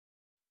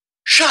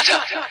Shut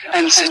up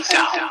and sit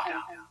down.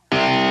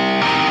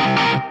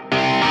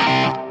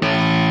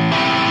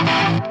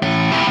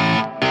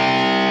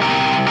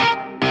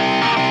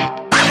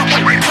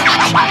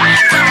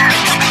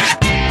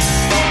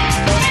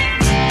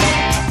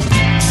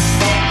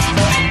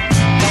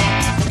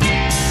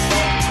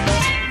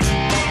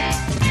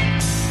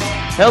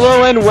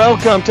 Hello and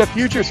welcome to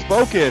Futures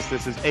Focus.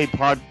 This is a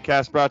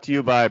podcast brought to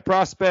you by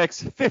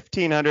Prospects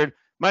 1500.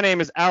 My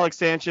name is Alex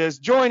Sanchez.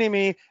 Joining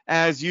me,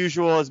 as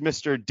usual, is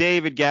Mr.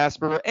 David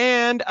Gasper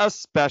and a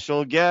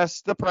special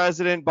guest, the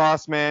president,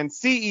 boss man,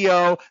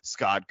 CEO,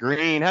 Scott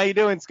Green. How you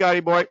doing,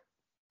 Scotty boy?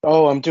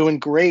 Oh, I'm doing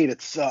great.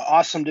 It's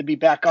awesome to be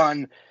back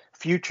on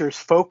Futures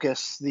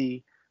Focus.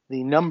 The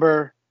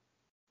number,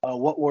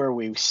 what were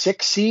we?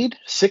 Six seed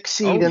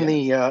in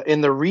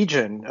the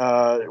region.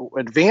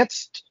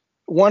 Advanced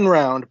one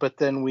round, but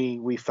then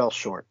we fell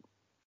short.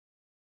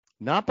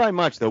 Not by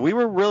much, though. We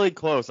were really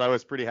close. I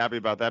was pretty happy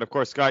about that. Of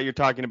course, Scott, you're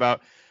talking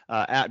about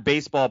at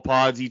Baseball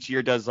Pods each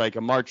year does like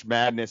a March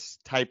Madness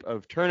type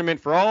of tournament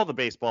for all the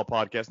baseball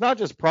podcasts, not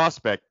just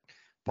prospect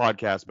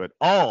podcasts, but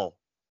all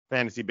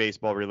fantasy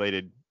baseball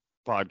related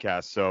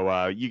podcasts.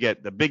 So you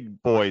get the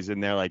big boys in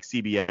there like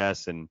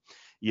CBS and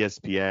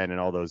ESPN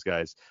and all those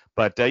guys.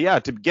 But yeah,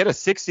 to get a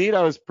 6 seed,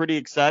 I was pretty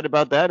excited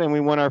about that. And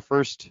we won our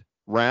first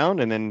round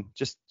and then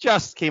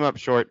just came up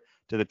short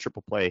to the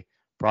Triple Play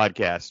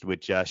broadcast,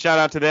 which shout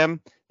out to them.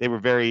 They were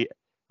very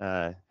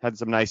had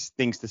some nice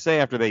things to say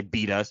after they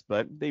beat us,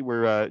 but they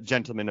were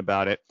gentlemen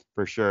about it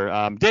for sure.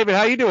 David,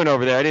 how you doing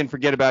over there? I didn't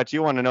forget about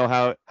you. Want to know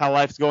how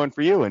life's going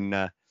for you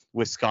in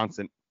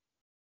Wisconsin?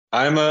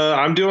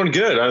 I'm doing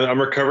good. I'm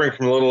recovering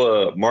from a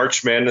little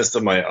March Madness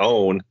of my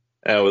own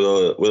with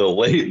a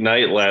late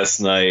night last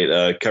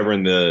night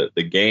covering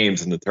the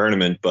games in the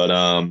tournament. But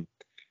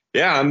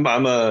yeah,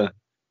 I'm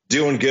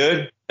doing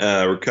good.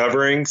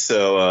 Recovering,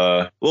 so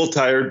a little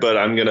tired, but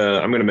I'm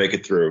gonna make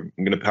it through.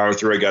 I'm gonna power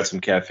through. I got some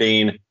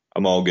caffeine.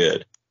 I'm all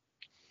good.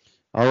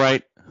 All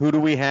right, who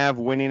do we have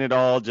winning it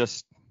all?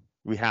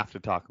 We have to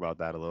talk about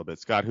that a little bit.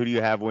 Scott, who do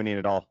you have winning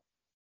it all?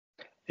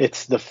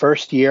 It's the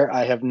first year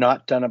I have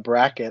not done a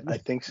bracket, I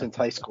think, since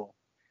high school.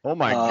 Oh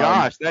my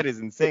gosh, that is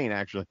insane,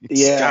 actually.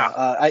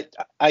 Yeah,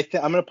 I'm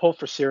gonna pull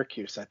for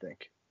Syracuse. I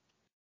think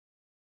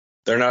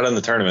they're not in the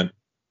tournament.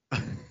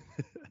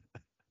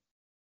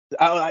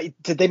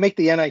 Did they make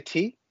the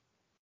NIT?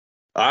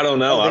 I don't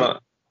know.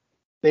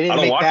 They didn't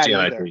make that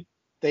either. NIT.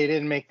 They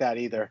didn't make that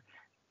either.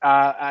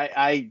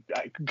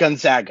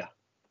 Gonzaga.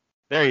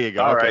 There you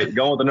go. All okay. right,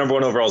 going with the number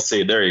one overall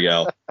seed. There you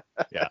go.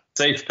 Yeah,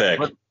 safe pick.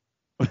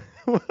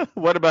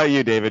 What about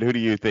you, David? Who do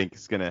you think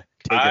is gonna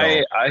take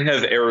it all? I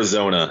have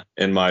Arizona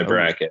in my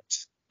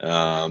bracket.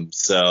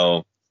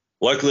 So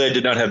luckily I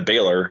did not have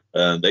Baylor.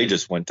 They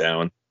just went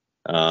down.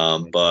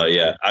 But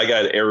yeah, I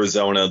got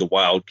Arizona, the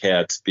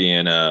Wildcats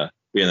being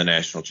the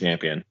national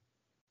champion.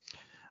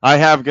 I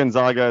have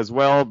Gonzaga as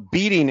well,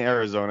 beating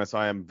Arizona, so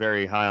I am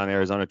very high on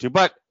Arizona too.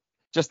 But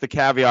just the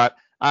caveat,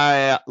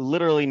 I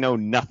literally know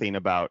nothing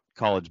about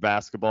college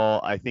basketball.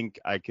 I think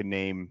I can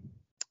name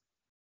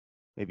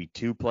maybe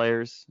 2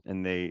 players,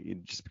 and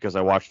just because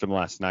I watched them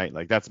last night,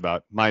 like that's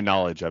about my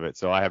knowledge of it.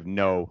 So I have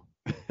no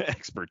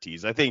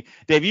expertise. I think,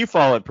 Dave, you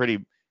follow it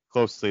pretty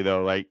closely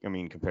though,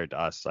 compared to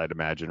us, I'd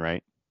imagine,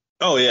 right?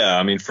 Oh yeah,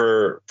 I mean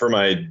for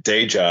my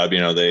day job,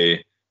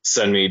 they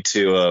send me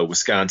to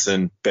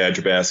Wisconsin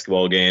Badger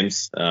basketball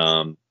games,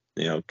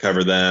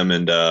 cover them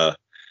and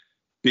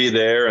be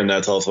there. And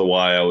that's also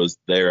why I was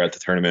there at the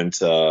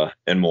tournament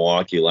in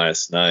Milwaukee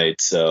last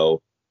night.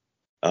 So,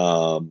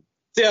 yeah,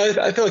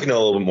 I feel like I know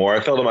a little bit more.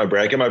 I felt on my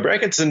bracket. My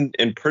bracket's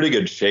in pretty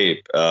good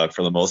shape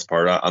for the most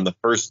part. On the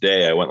first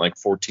day, I went like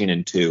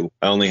 14-2.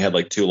 I only had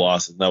like 2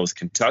 losses, and that was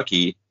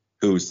Kentucky,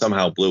 who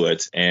somehow blew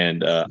it,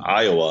 and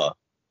Iowa,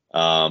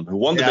 who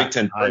won the Big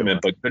Ten tournament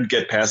but couldn't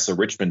get past the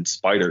Richmond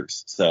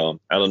Spiders. So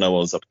I don't know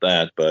what was up with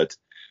that. But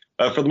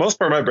for the most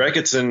part, my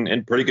bracket's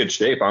in pretty good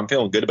shape. I'm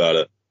feeling good about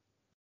it.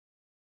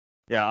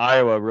 Yeah,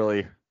 Iowa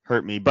really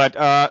hurt me. But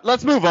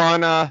let's move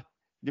on.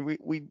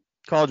 We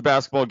college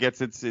basketball gets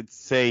its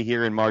say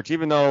here in March,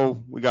 even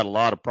though we got a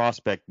lot of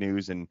prospect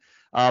news and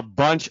a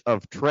bunch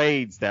of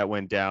trades that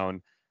went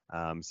down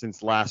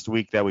since last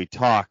week that we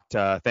talked,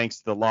 thanks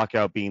to the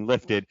lockout being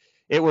lifted.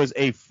 It was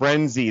a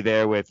frenzy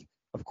there with,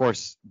 of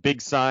course,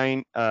 big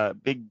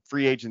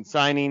free agent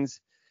signings.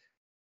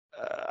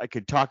 I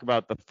could talk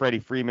about the Freddie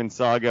Freeman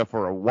saga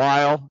for a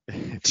while.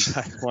 If you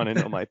guys want to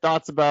know my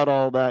thoughts about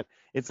all that,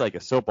 it's like a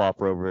soap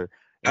opera over.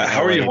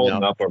 How are you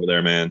holding up over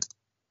there, man?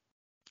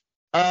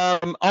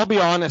 I'll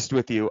be honest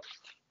with you.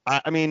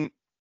 I'm going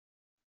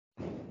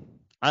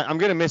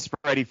to miss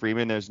Freddie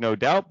Freeman, there's no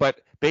doubt.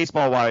 But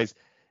baseball-wise,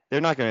 they're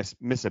not going to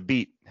miss a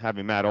beat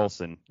having Matt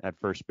Olson at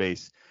first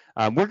base.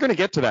 We're going to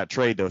get to that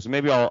trade, though, so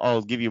maybe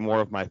I'll give you more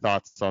of my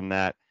thoughts on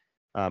that,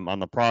 on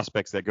the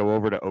prospects that go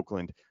over to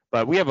Oakland.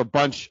 But we have a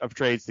bunch of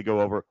trades to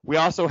go over. We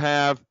also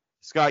have,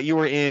 Scott, you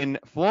were in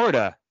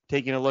Florida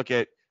taking a look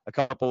at a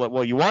couple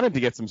of, you wanted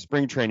to get some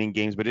spring training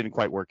games, but didn't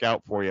quite work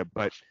out for you.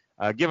 But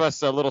give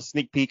us a little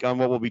sneak peek on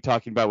what we'll be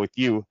talking about with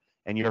you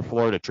and your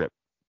Florida trip.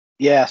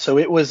 Yeah, so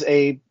it was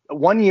a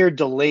 1 year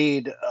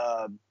delayed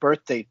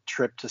birthday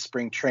trip to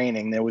spring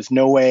training. There was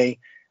no way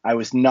I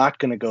was not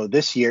going to go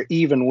this year,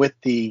 even with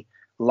the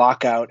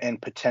lockout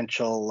and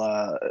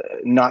potential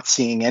not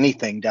seeing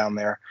anything down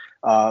there.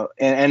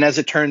 And as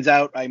it turns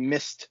out, I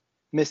missed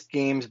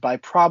games by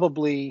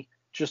probably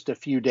just a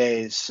few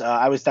days.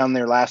 I was down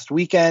there last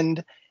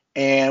weekend,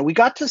 and we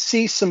got to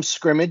see some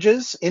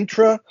scrimmages,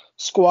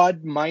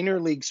 intra-squad minor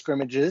league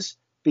scrimmages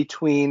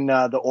between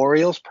the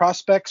Orioles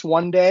prospects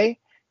one day,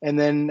 and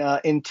then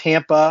in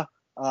Tampa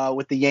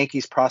with the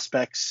Yankees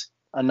prospects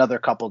another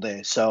couple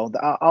days. So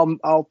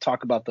I'll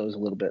talk about those a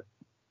little bit.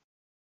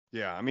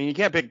 Yeah, I mean, you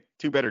can't pick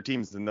two better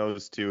teams than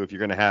those two if you're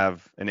going to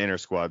have an inner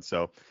squad.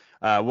 So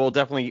we'll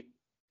definitely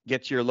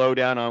get your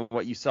lowdown on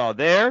what you saw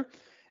there.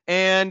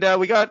 And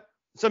we got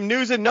some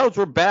news and notes.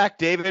 We're back,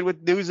 David,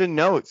 with news and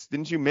notes.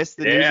 Didn't you miss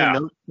the news and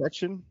notes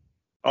section?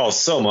 Oh,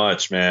 so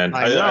much, man.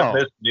 I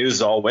missed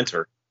news all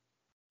winter.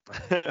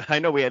 I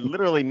know we had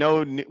literally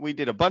we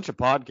did a bunch of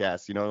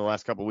podcasts, in the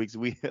last couple of weeks.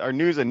 Our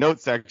news and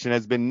notes section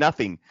has been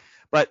nothing,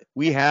 but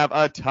we have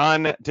a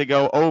ton to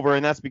go over.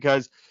 And that's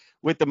because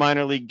with the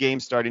minor league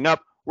games starting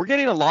up, we're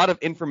getting a lot of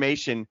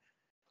information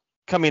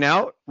coming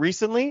out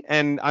recently.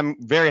 And I'm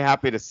very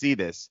happy to see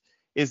this,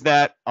 is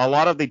that a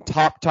lot of the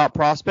top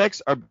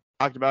prospects are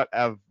talked about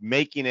of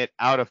making it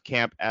out of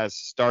camp as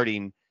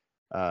starting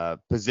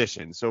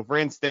positions. So for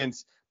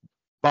instance,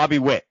 Bobby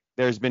Witt.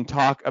 There's been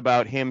talk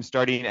about him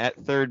starting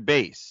at third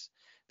base.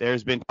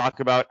 There's been talk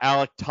about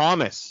Alek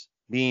Thomas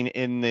being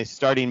in the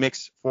starting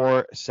mix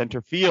for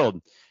center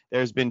field.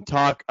 There's been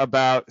talk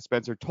about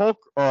Spencer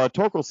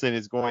Torkelson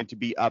is going to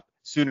be up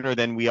sooner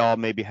than we all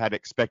maybe had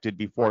expected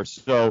before.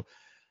 So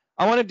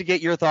I wanted to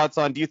get your thoughts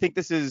on, do you think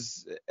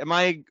am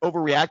I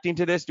overreacting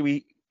to this? Do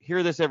we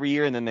hear this every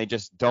year and then they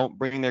just don't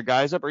bring their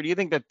guys up? Or do you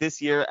think that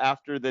this year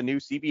after the new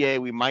CBA,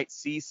 we might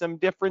see some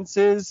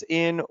differences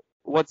in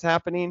what's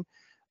happening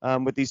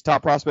with these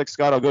top prospects?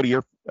 Scott, I'll go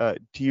to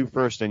you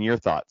first and your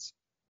thoughts.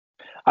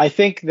 I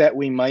think that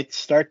we might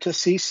start to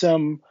see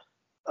some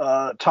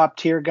top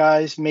tier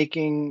guys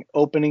making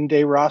opening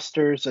day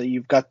rosters.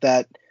 You've got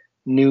that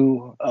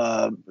new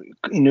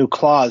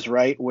clause,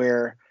 right,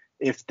 where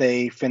if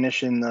they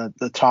finish in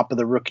the top of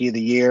the rookie of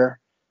the year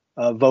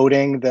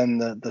voting, then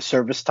the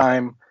service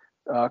time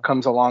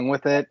comes along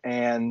with it,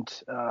 and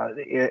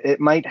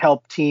it might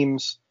help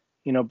teams,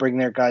 bring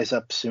their guys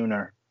up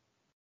sooner.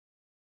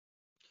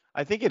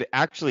 I think it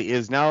actually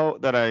is, now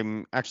that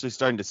I'm actually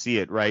starting to see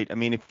it, right? I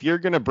mean, if you're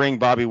going to bring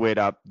Bobby Witt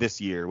up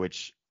this year,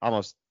 which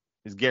almost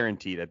is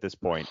guaranteed at this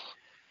point,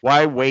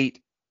 why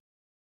wait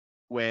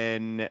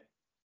when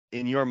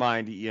in your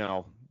mind, he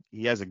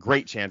has a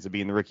great chance of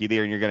being the rookie of the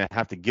year and you're going to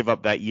have to give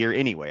up that year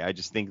anyway? I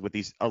just think with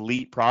these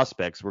elite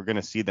prospects, we're going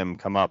to see them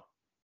come up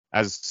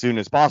as soon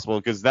as possible,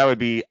 because that would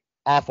be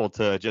awful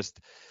to just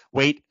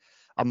wait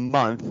a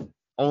month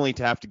only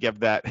to have to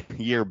give that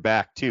year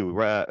back too.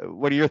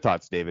 What are your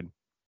thoughts, David?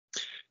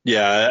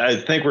 Yeah, I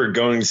think we're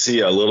going to see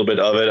a little bit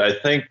of it. I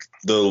think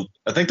the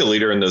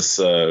leader in this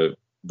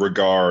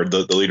regard,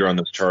 the leader on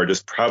this chart,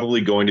 is probably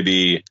going to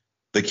be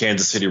the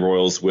Kansas City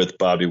Royals with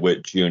Bobby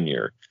Witt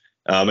Jr.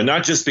 And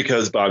not just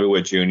because Bobby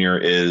Witt Jr.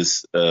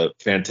 is a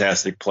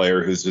fantastic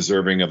player who's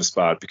deserving of a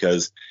spot,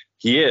 because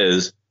he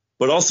is,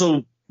 but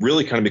also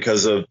really kind of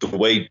because of the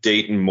way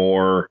Dayton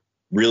Moore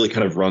really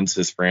kind of runs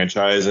his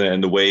franchise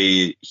and the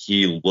way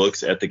he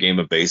looks at the game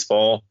of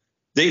baseball.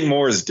 Dayton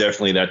Moore is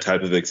definitely that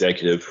type of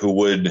executive who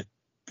would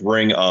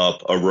bring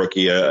up a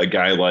rookie, a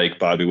guy like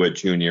Bobby Witt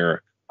Jr.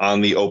 on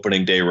the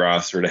opening day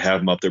roster to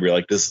have him up there, be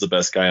like, this is the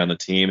best guy on the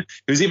team.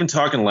 He was even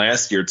talking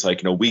last year. It's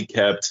like, we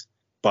kept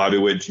Bobby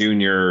Witt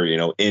Jr.,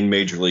 in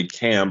Major League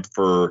camp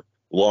for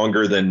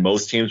longer than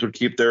most teams would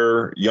keep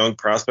their young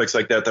prospects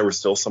like that were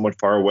still somewhat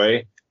far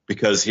away,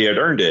 because he had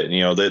earned it.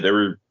 They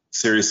were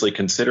seriously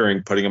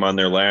considering putting him on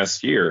their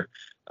last year.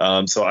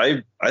 So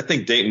I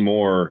think Dayton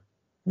Moore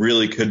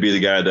really could be the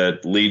guy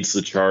that leads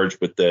the charge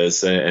with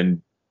this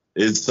and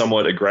is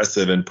somewhat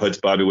aggressive and puts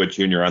Bobby Witt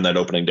Jr. on that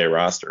opening day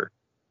roster.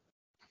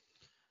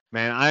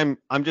 Man,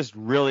 I'm just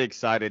really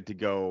excited to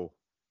go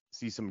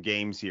see some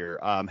games here.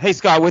 Hey,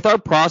 Scott, with our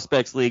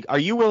Prospects League, are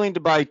you willing to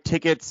buy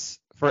tickets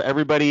for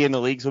everybody in the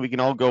league so we can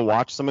all go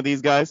watch some of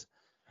these guys?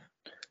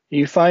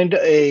 You find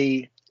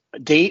a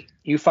date,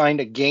 you find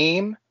a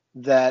game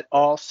that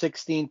all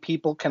 16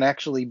 people can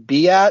actually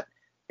be at,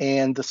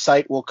 and the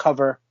site will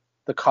cover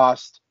the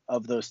cost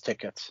of those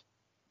tickets.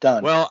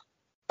 Done. Well,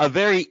 a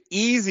very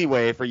easy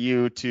way for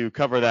you to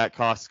cover that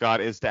cost,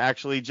 Scott, is to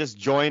actually just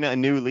join a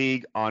new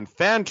league on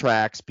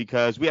Fantrax,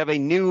 because we have a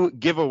new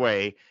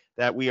giveaway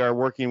that we are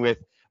working with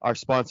our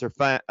sponsor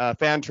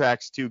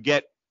Fantrax to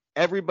get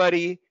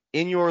everybody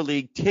in your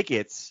league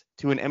tickets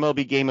to an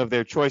MLB game of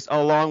their choice,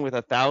 along with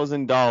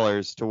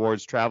 $1,000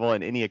 towards travel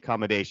and any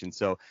accommodation.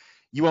 So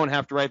you won't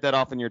have to write that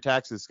off in your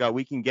taxes, Scott.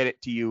 We can get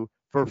it to you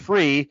for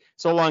free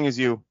so long as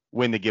you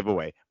win the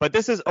giveaway. But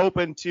this is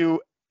open to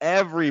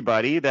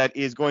everybody that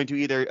is going to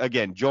either,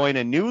 again, join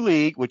a new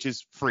league, which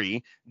is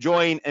free,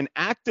 join an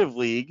active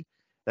league,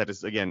 that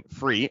is, again,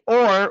 free,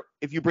 or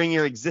if you bring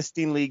your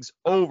existing leagues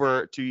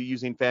over to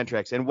using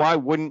Fantrax. And why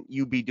wouldn't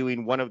you be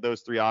doing one of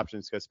those three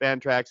options? Because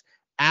Fantrax,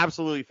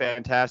 absolutely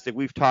fantastic.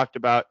 We've talked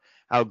about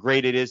how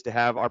great it is to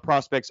have our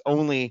prospects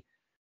only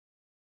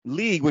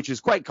league, which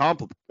is quite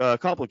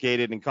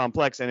complicated and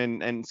complex.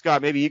 And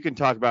Scott, maybe you can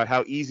talk about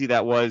how easy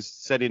that was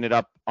setting it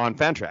up on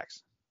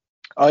Fantrax.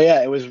 Oh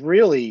yeah, it was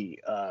really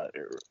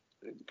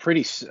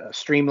pretty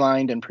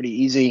streamlined and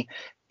pretty easy.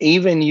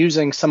 Even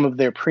using some of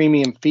their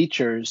premium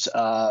features,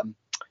 our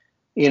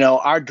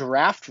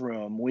draft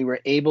room, we were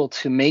able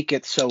to make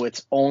it so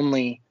it's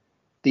only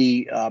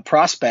the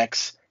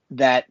prospects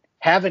that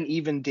haven't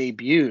even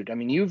debuted. I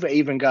mean, you've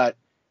even got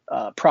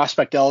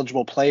prospect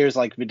eligible players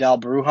like Vidal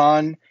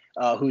Brujan,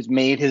 who's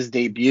made his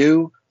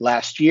debut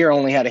last year,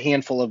 only had a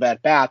handful of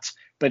at-bats,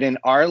 but in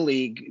our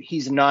league,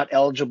 he's not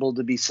eligible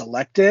to be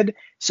selected.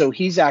 So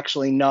he's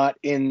actually not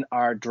in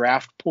our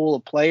draft pool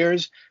of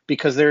players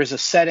because there's a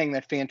setting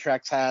that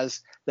Fantrax has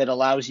that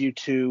allows you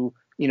to,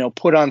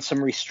 put on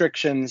some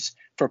restrictions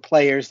for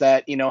players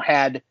that,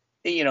 had,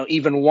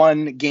 even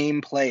one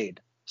game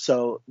played.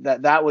 So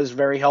that was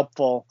very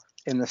helpful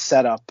in the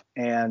setup.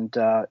 And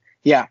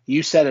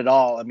you said it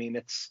all. I mean,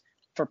 it's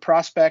for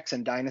prospects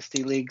and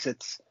dynasty leagues,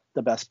 it's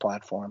the best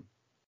platform.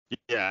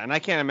 Yeah, and I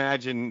can't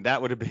imagine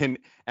that would have been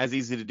as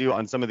easy to do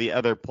on some of the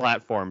other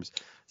platforms.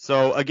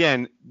 So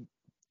again,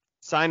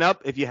 sign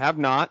up if you have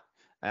not.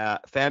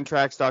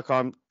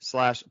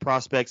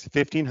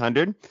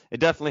 Fantrax.com/prospects1500. It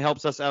definitely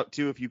helps us out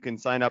too if you can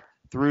sign up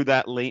through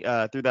that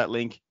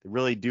link.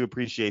 Really do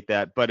appreciate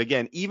that. But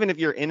again, even if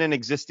you're in an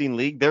existing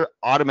league, they're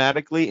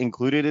automatically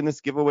included in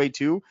this giveaway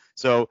too.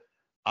 So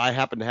I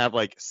happen to have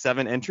like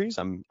 7 entries.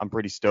 I'm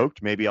pretty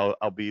stoked. Maybe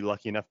I'll be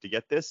lucky enough to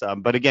get this.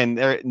 But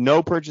again,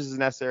 no purchase is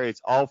necessary.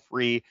 It's all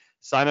free.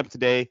 Sign up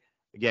today.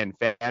 Again,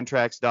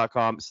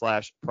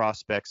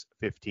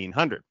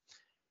 fantrax.com/prospects1500.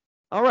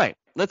 All right,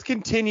 let's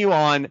continue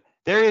on.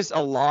 There is a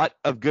lot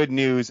of good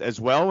news as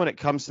well when it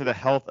comes to the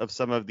health of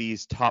some of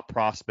these top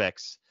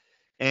prospects.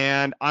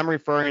 And I'm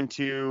referring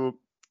to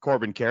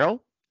Corbin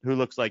Carroll, who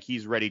looks like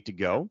he's ready to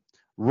go.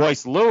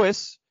 Royce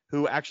Lewis,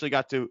 who actually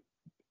got to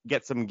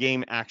get some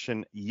game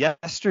action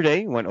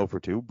yesterday, went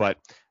 0-2, but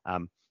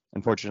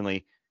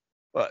unfortunately,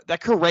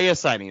 that Correa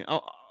signing.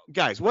 Oh,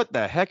 guys, what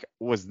the heck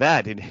was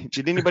that?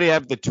 Did anybody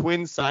have the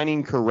Twins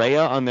signing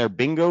Correa on their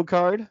bingo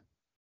card?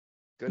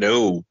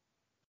 No,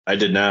 I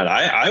did not.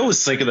 I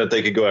was thinking that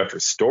they could go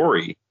after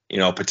Story,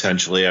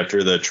 potentially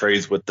after the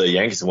trades with the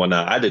Yankees and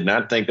whatnot. I did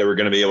not think they were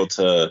going to be able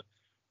to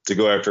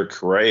go after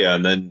Correa,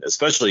 and then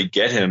especially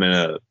get him in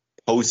a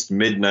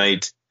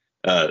post-midnight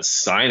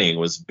signing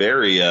was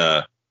very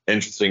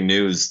interesting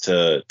news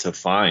to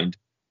find.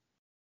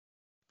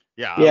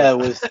 Yeah, it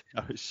was.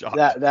 I was shocked.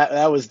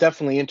 That was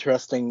definitely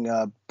interesting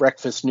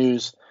breakfast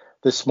news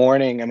this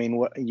morning. I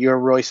mean, you're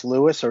Royce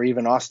Lewis or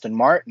even Austin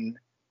Martin.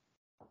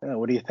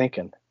 What are you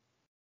thinking?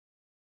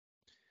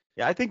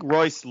 Yeah, I think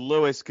Royce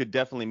Lewis could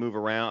definitely move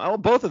around. Oh,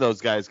 both of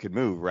those guys could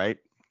move, right?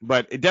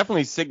 But it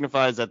definitely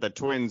signifies that the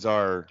Twins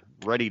are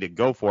ready to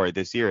go for it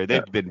this year.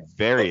 They've been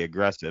very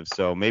aggressive,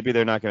 so maybe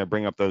they're not going to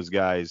bring up those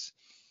guys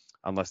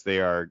unless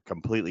they are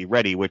completely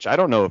ready, which I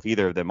don't know if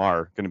either of them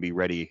are going to be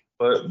ready.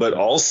 But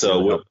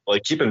also,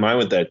 like, keep in mind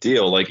with that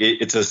deal, like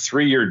it's a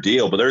 3-year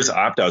deal, but there's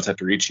opt-outs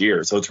after each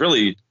year. So it's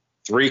really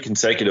 3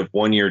 consecutive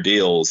 1-year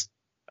deals.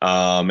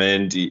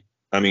 And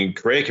I mean,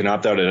 Correa can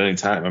opt out at any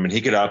time. I mean,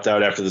 he could opt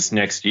out after this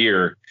next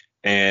year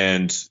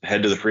and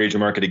head to the free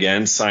agent market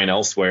again, sign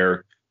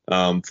elsewhere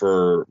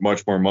for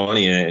much more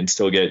money and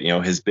still get,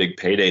 his big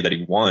payday that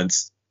he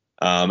wants.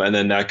 And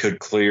then that could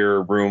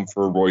clear room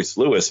for Royce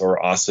Lewis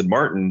or Austin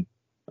Martin,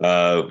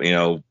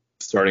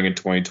 starting in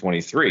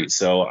 2023.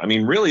 So, I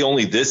mean, really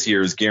only this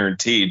year is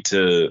guaranteed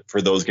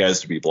for those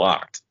guys to be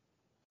blocked.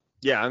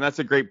 Yeah, and that's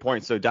a great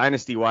point. So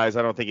dynasty-wise,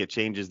 I don't think it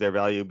changes their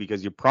value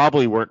because you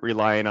probably weren't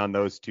relying on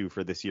those two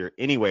for this year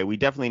anyway. We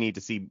definitely need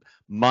to see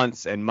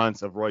months and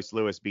months of Royce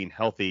Lewis being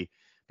healthy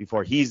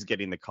before he's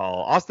getting the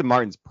call. Austin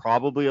Martin's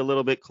probably a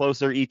little bit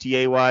closer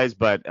ETA-wise,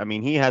 but, I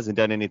mean, he hasn't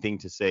done anything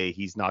to say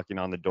he's knocking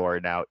on the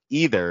door now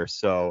either.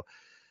 So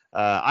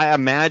I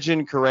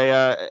imagine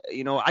Correa,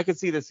 I could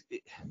see this.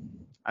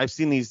 I've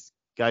seen these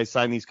guys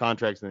sign these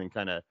contracts and then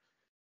kind of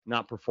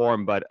not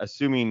perform, but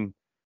I'm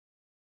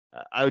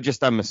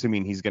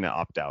assuming he's going to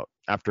opt out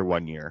after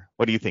 1 year.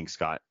 What do you think,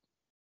 Scott?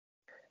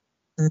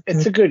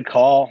 It's a good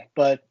call,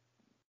 but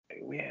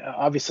we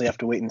obviously have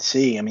to wait and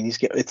see. I mean,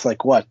 it's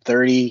like what,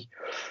 30,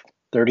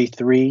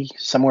 33,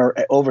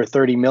 somewhere over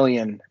 30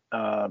 million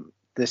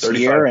this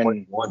year,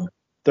 and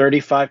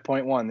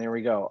 35.1. There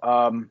we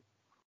go.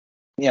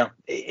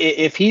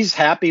 If he's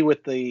happy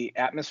with the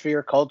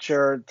atmosphere,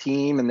 culture,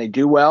 team, and they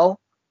do well,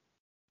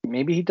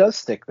 maybe he does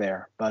stick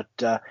there. But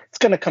it's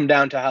going to come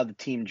down to how the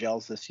team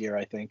gels this year,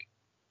 I think.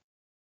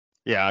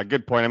 Yeah,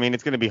 good point. I mean,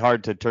 it's going to be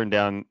hard to turn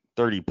down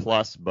 30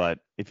 plus, but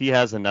if he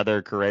has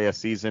another Correa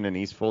season and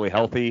he's fully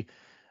healthy,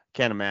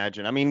 can't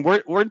imagine. I mean,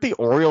 weren't the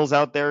Orioles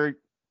out there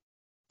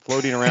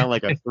floating around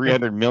like a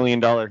 $300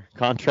 million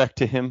contract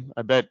to him,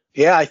 I bet.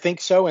 Yeah, I think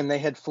so. And they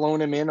had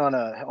flown him in on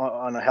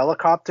a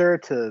helicopter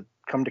to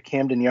come to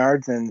Camden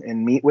Yards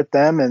and meet with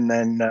them. And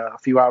then a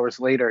few hours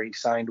later, he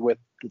signed with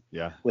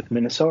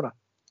Minnesota.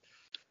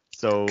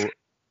 So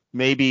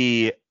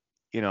maybe,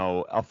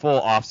 a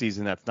full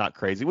offseason that's not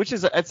crazy,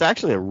 it's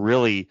actually a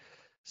really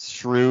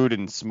shrewd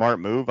and smart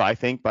move, I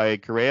think, by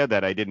Correa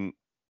that I didn't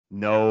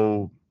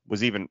know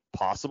was even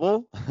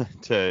possible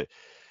to,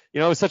 it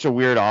was such a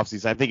weird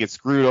offseason. I think it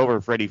screwed over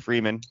Freddie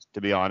Freeman,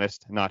 to be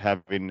honest, not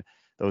having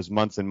those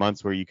months and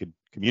months where you could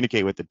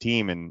communicate with the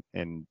team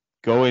and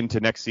go into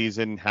next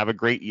season, have a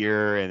great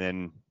year,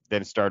 and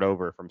then start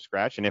over from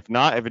scratch. And if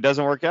it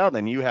doesn't work out,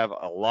 then you have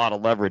a lot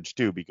of leverage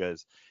too,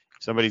 because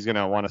if somebody's going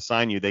to want to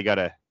sign you, they got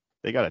a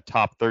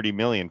top 30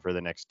 million for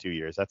the next 2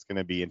 years. That's going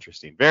to be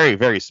interesting. Very,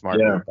 very smart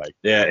move.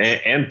 Yeah.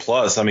 And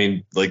plus, I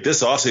mean, like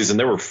this offseason,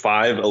 there were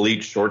 5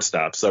 elite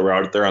shortstops that were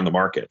out there on the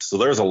market. So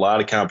there's a lot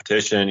of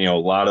competition, a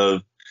lot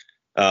of,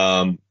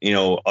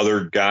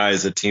 other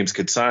guys that teams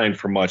could sign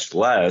for much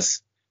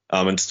less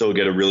and still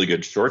get a really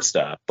good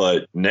shortstop.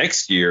 But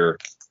next year,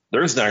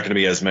 there's not going to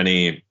be as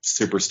many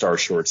superstar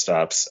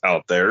shortstops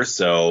out there.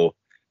 So,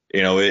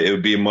 it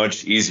would be a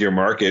much easier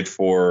market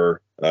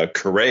for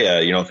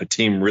Correa. If a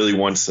team really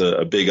wants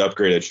a big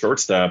upgrade at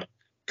shortstop,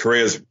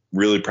 Correa is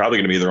really probably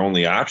going to be their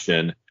only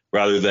option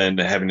rather than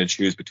having to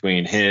choose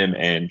between him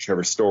and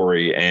Trevor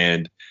Story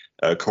and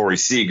Corey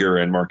Seager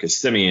and Marcus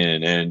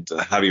Semien and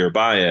Javier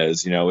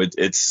Baez.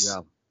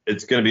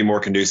 It's going to be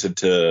more conducive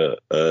to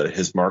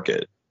his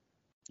market.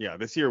 Yeah,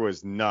 this year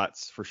was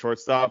nuts for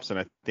shortstops, and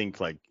I think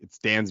it's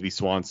Dansby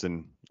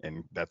Swanson,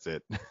 and that's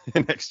it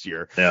next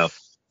year. Yeah.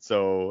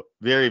 So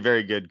very,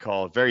 very good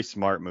call. Very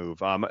smart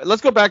move.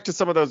 Let's go back to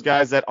some of those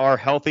guys that are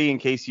healthy in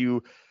case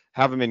you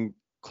haven't been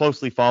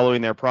closely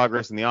following their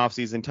progress in the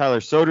offseason. Tyler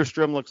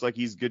Soderstrom looks like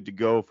he's good to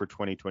go for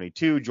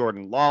 2022.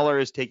 Jordan Lawler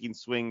is taking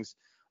swings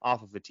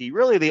off of a tee.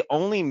 Really, the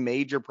only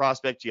major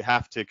prospect you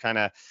have to kind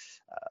of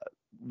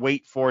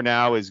wait for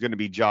now is going to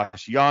be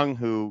Josh Young,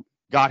 who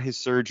got his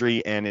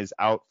surgery and is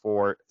out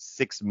for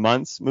 6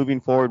 months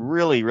moving forward.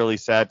 Really, really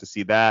sad to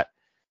see that.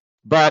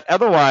 But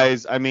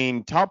otherwise, I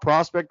mean, top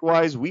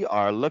prospect-wise, we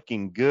are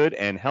looking good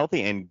and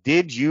healthy. And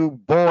did you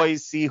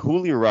boys see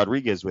Julio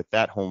Rodriguez with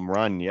that home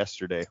run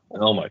yesterday?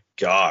 Oh, my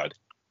God.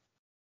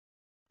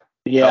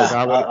 Yeah,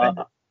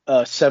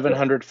 a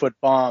 700-foot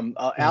bomb.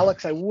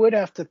 Alex, I would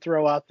have to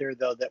throw out there,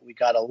 though, that we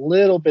got a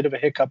little bit of a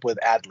hiccup with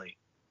Adley.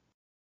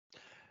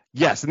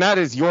 Yes, and that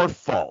is your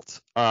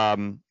fault.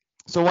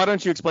 So why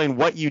don't you explain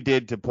what you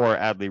did to poor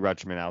Adley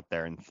Rutschman out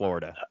there in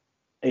Florida?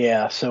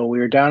 Yeah, so we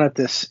were down at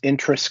this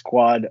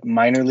intra-squad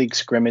minor league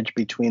scrimmage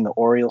between the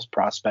Orioles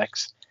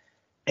prospects,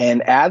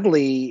 and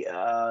Adley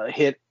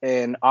hit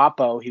an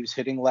oppo. He was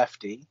hitting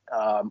lefty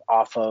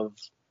off of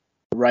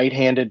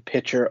right-handed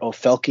pitcher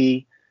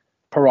Ofelky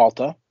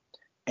Peralta,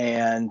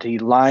 and he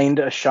lined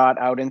a shot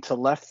out into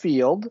left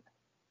field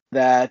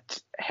that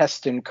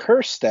Heston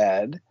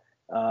Kjerstad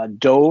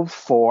dove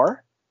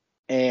for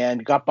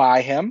and got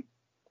by him.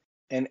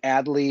 And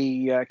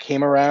Adley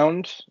came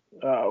around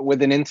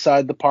with an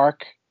inside the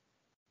park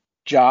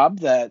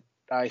job that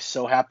I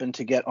so happened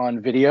to get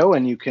on video.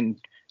 And you can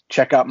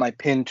check out my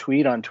pinned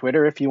tweet on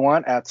Twitter if you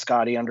want, at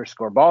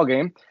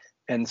Scotty_ballgame,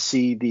 and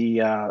see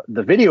the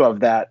video of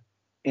that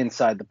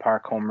inside the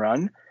park home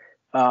run.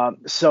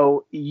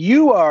 So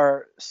you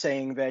are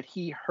saying that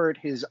he hurt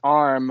his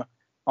arm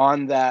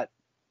on that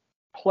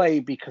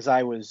play because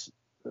I was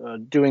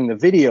doing the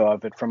video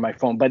of it from my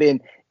phone. But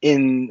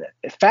in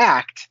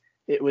fact,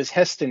 it was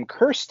Heston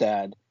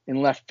Kjerstad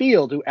in left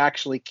field who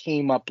actually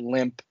came up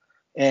limp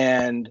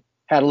and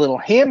had a little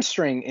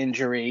hamstring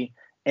injury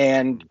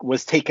and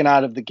was taken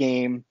out of the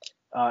game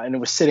and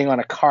was sitting on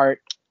a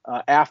cart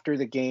after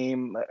the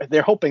game.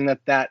 They're hoping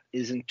that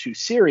isn't too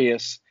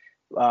serious.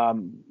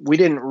 We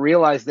didn't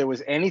realize there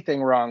was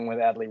anything wrong with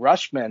Adley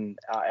Rutschman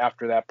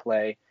after that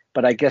play,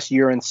 but I guess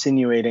you're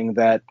insinuating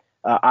that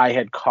I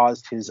had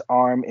caused his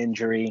arm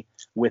injury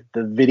with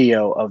the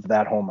video of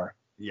that homer.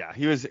 Yeah,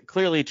 he was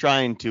clearly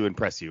trying to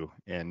impress you,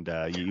 and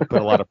you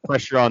put a lot of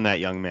pressure on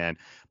that young man.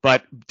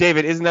 But,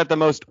 David, isn't that the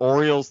most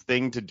Orioles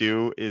thing to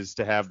do, is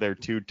to have their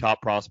 2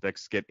 top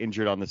prospects get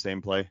injured on the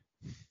same play?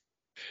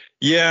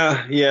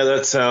 Yeah,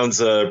 that sounds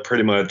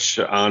pretty much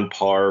on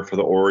par for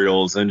the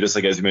Orioles. And just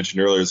like as you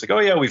mentioned earlier, it's like, oh,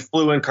 yeah, we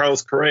flew in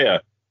Carlos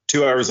Correa.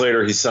 2 hours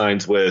later, he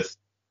signs with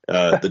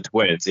the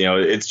Twins.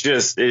 It's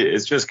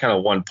just kind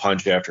of one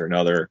punch after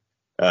another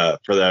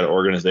for that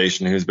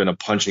organization who's been a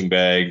punching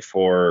bag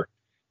for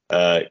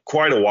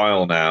quite a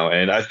while now,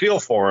 and I feel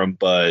for him,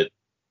 but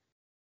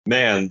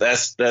man,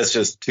 that's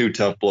just 2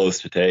 tough blows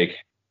to take.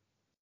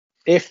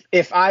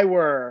 If I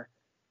were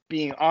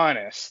being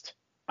honest,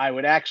 I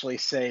would actually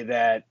say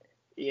that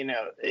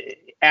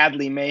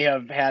Adley may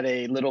have had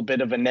a little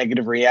bit of a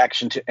negative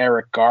reaction to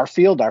Eric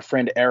Garfield, our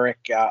friend Eric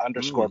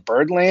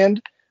 _Birdland,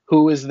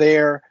 who was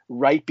there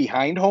right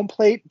behind home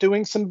plate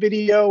doing some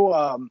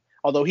video.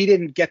 Although he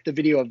didn't get the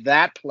video of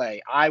that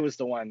play, I was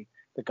the one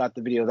that got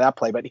the video of that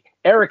play. But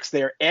Eric's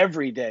there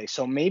every day,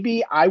 so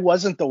maybe I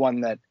wasn't the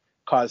one that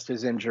caused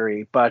his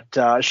injury. But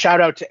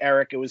shout out to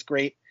Eric. It was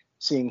great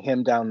seeing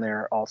him down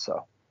there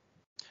also.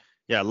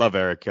 Yeah, I love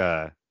Eric.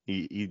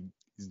 He's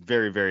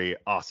very, very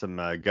awesome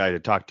guy to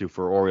talk to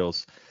for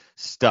Orioles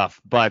stuff.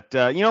 But,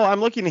 I'm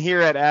looking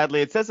here at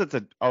Adley. It says it's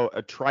a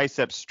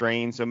tricep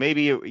strain. So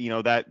maybe,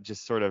 that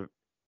just sort of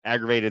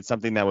aggravated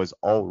something that was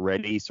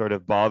already sort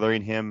of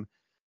bothering him.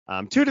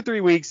 2 to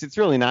 3 weeks, it's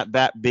really not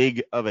that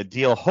big of a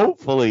deal.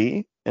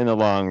 Hopefully in the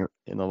long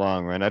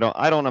run.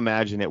 I don't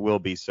imagine it will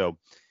be. So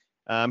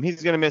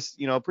he's going to miss,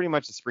 pretty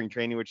much the spring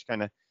training, which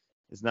kind of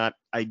is not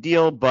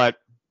ideal, but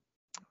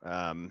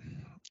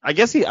I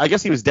guess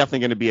he was definitely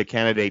going to be a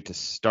candidate to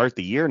start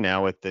the year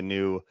now with the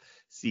new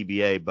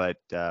CBA. But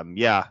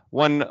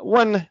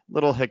one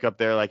little hiccup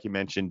there, like you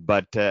mentioned.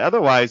 But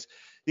otherwise,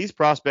 these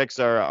prospects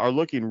are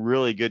looking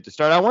really good to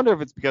start. I wonder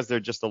if it's because they're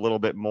just a little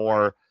bit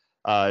more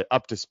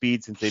up to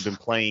speed since they've been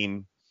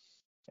playing,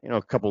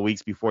 a couple of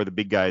weeks before the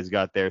big guys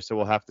got there. So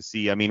we'll have to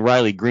see. I mean,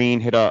 Riley Green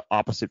hit a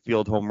opposite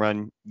field home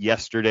run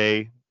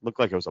yesterday. Looked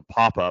like it was a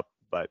pop-up,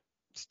 but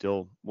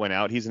still went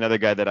out. He's another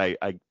guy that I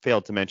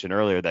failed to mention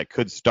earlier that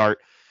could start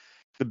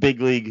the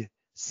big league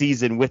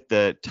season with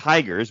the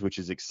Tigers, which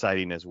is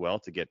exciting as well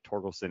to get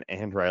Torkelson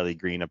and Riley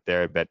Green up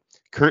there. I bet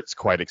Kurt's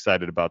quite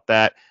excited about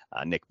that.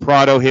 Nick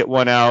Prado hit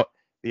one out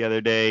the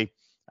other day.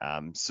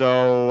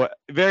 So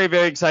very,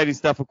 very exciting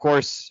stuff. Of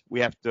course, we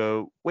have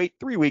to wait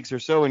 3 weeks or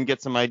so and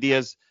get some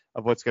ideas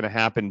of what's going to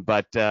happen.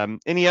 But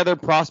any other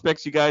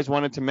prospects you guys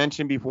wanted to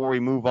mention before we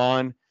move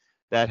on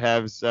that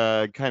has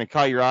kind of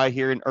caught your eye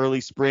here in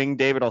early spring?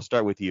 David, I'll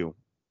start with you.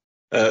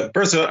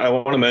 First, I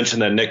want to mention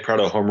that Nick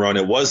Prado home run.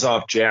 It was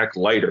off Jack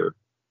Leiter.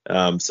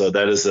 So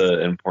that is an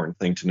important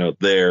thing to note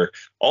there.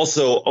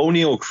 Also,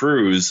 O'Neal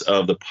Cruz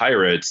of the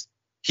Pirates,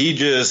 he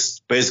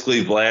just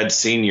basically Vlad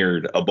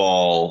seniored a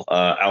ball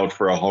out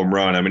for a home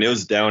run. I mean, it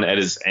was down at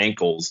his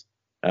ankles,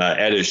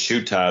 at his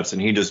shoe tops,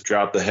 and he just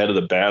dropped the head of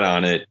the bat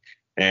on it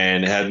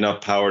and had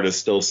enough power to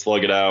still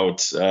slug it out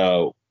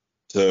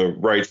to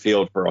right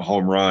field for a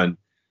home run.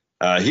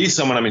 He's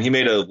someone, I mean, he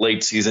made a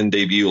late season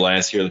debut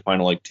last year, the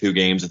final 2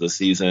 games of the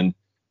season.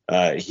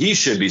 He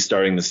should be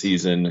starting the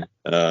season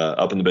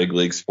up in the big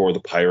leagues for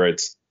the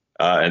Pirates.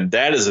 And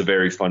that is a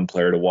very fun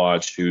player to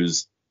watch,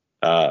 who's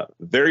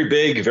very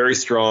big, very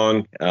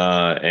strong,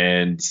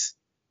 and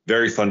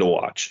very fun to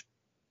watch.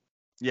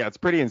 Yeah, it's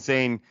pretty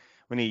insane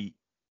when you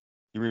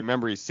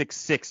remember he's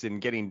 6'6",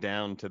 and getting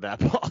down to that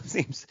ball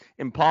seems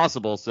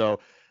impossible. So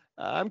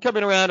I'm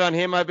coming around on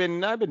him. I've been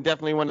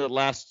definitely one of the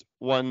last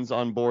ones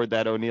on board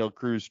that O'Neal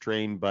Cruz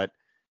train, but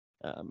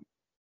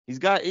he's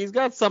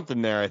got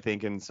something there, I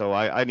think, and so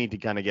I need to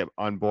kind of get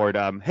on board.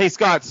 Hey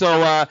Scott,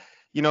 so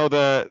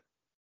the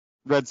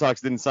Red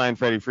Sox didn't sign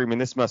Freddie Freeman.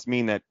 This must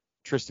mean that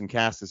Tristan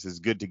Casas is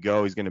good to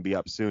go. He's going to be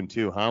up soon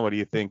too, huh? What do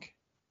you think?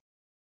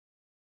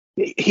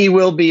 He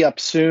will be up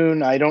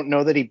soon. I don't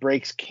know that he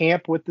breaks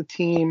camp with the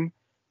team.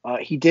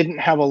 He didn't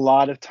have a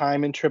lot of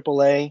time in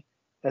AAA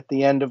at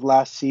the end of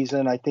last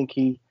season. I think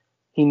he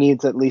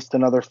needs at least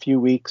another few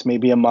weeks,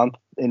 maybe a month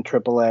in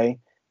AAA.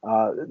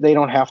 They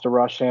don't have to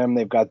rush him.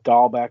 They've got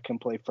Dahlbeck can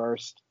play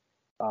first.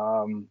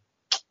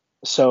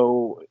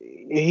 So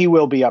he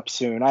will be up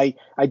soon. I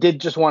did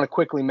just want to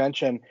quickly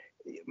mention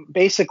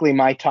basically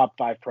my top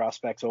 5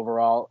 prospects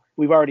overall.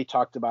 We've already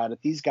talked about it.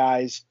 These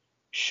guys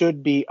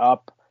should be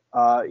up.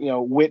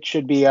 Witt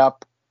should be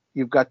up.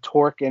 You've got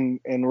Torque and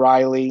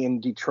Riley in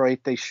Detroit.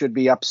 They should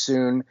be up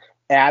soon.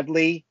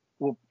 Adley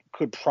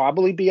could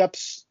probably be up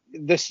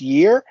this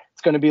year.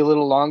 It's going to be a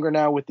little longer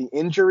now with the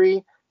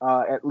injury,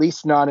 at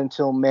least not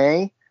until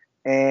May.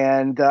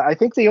 And I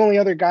think the only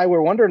other guy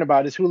we're wondering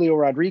about is Julio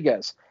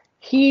Rodriguez.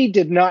 He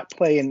did not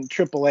play in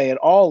AAA at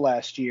all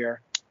last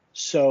year,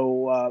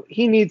 so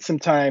he needs some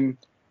time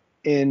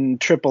in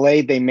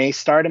AAA. They may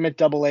start him at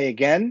AA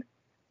again,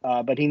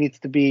 but he needs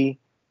to be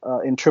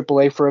in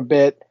AAA for a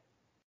bit.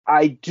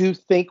 I do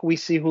think we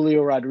see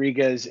Julio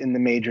Rodriguez in the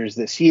majors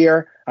this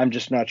year. I'm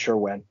just not sure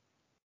when.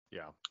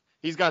 Yeah,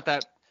 he's got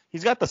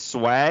the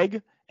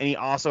swag, and he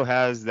also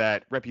has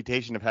that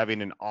reputation of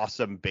having an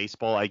awesome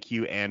baseball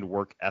IQ and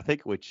work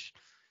ethic, which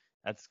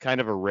that's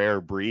kind of a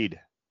rare breed.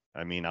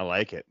 I mean, I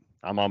like it.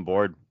 I'm on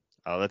board.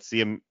 Let's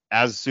see him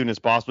as soon as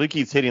possible. He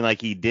keeps hitting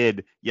like he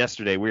did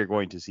yesterday. We're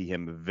going to see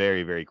him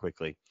very, very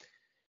quickly.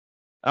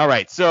 All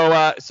right.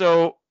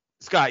 So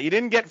Scott, you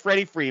didn't get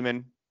Freddie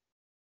Freeman,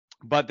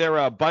 but there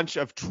are a bunch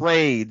of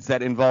trades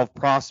that involve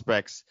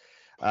prospects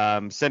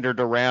centered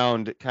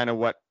around kind of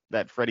what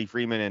that Freddie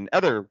Freeman and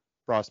other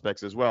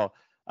prospects as well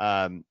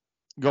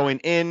going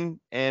in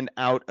and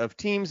out of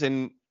teams.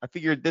 And I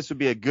figured this would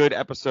be a good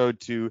episode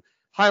to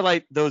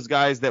highlight those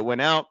guys that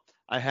went out.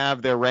 I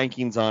have their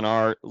rankings on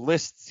our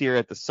lists here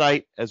at the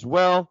site as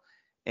well.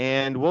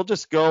 And we'll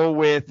just go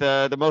with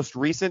the most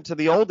recent to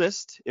the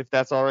oldest, if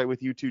that's all right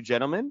with you two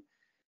gentlemen.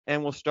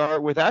 And we'll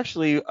start with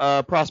actually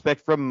a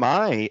prospect from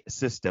my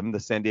system, the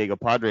San Diego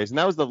Padres. And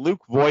that was the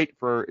Luke Voit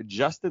for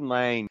Justin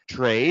Lang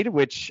trade,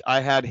 which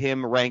I had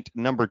him ranked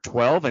number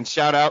 12. And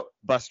shout out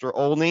Buster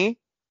Olney.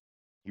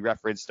 you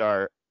referenced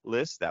our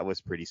list. That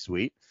was pretty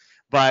sweet.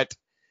 But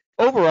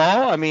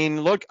overall, I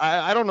mean, look,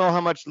 I don't know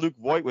how much Luke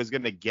Voigt was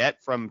going to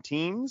get from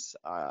teams.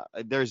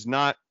 There's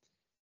not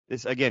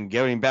this, again,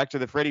 going back to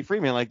the Freddie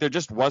Freeman, like there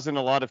just wasn't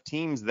a lot of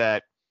teams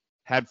that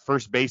had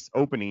first base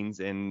openings.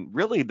 And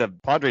really the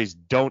Padres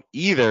don't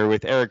either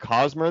with Eric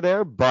Hosmer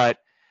there. But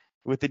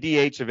with the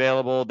DH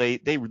available, they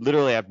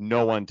literally have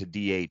no one to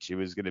DH. It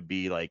was going to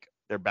be like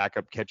their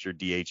backup catcher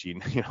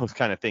DHing,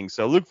 kind of thing.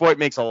 So Luke Voigt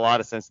makes a lot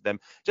of sense to them.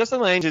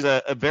 Justin Lange is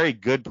a very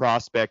good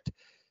prospect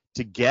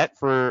to get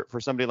for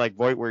somebody like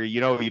Voigt, where you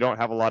don't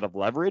have a lot of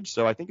leverage.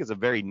 So I think it's a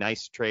very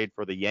nice trade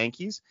for the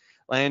Yankees.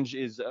 Lange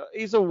is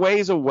he's a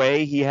ways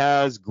away. He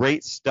has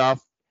great stuff,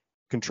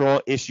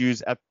 control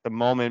issues at the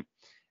moment,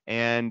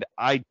 and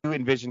I do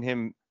envision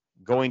him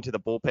going to the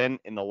bullpen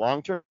in the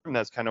long term.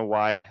 That's kind of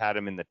why I had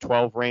him in the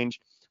 12 range.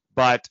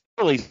 But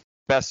really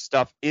best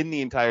stuff in the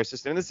entire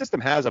system. And the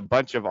system has a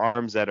bunch of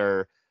arms that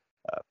are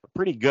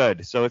pretty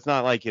good. So it's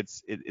not like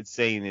it's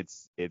saying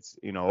it's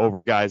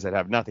over guys that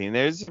have nothing. And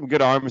there's some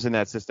good arms in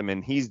that system,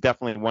 and he's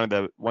definitely one of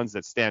the ones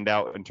that stand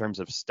out in terms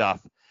of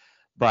stuff.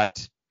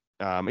 But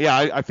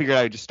I figured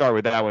I'd just start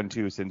with that one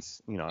too,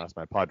 since that's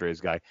my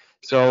Padres guy.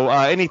 So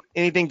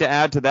anything to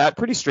add to that?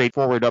 Pretty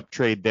straightforward up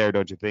trade there,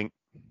 don't you think?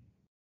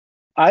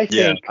 I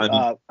think,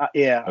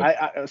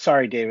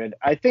 sorry, David.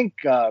 I think,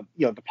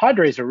 the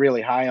Padres are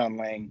really high on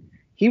Lange.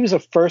 He was a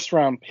first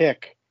round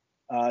pick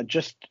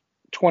just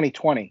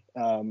 2020,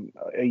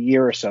 a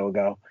year or so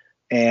ago.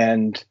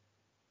 And,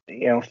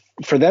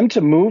 for them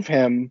to move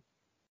him,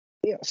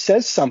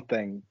 says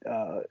something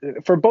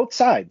for both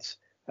sides.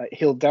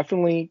 He'll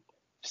definitely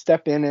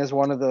step in as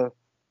one of the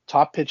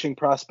top pitching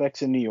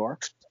prospects in New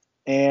York.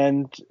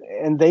 And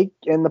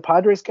the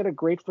Padres got a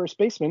great first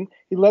baseman.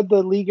 He led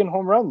the league in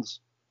home runs,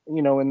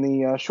 in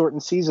the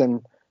shortened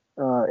season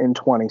in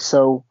 20.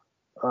 So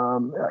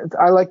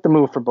I like the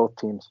move for both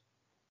teams.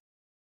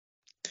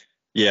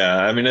 Yeah,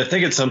 I mean, I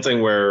think it's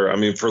something where,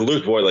 for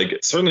Luke Voigt, like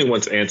certainly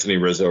once Anthony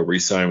Rizzo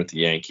re-signed with the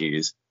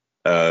Yankees,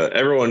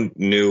 everyone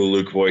knew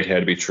Luke Voigt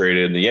had to be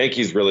traded, and the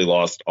Yankees really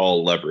lost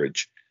all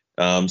leverage.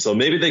 So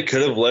maybe they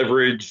could have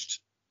leveraged,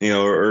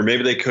 or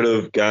maybe they could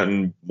have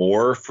gotten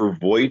more for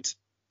Voigt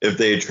if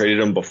they had traded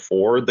him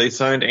before they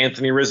signed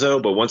Anthony Rizzo.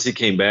 But once he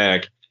came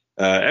back,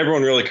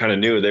 everyone really kind of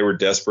knew they were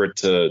desperate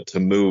to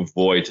move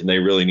Voigt, and they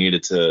really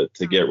needed to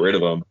get rid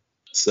of him.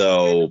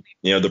 So,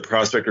 the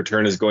prospect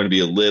return is going to be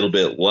a little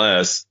bit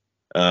less.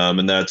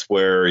 And that's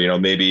where,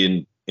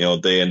 maybe,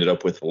 they ended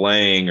up with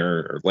Lange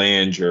or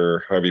Lange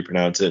or however you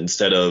pronounce it,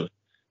 instead of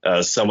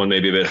someone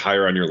maybe a bit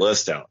higher on your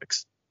list,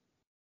 Alex.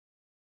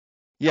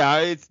 Yeah,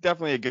 it's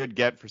definitely a good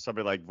get for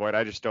somebody like Voigt.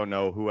 I just don't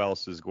know who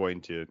else is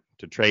going to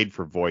trade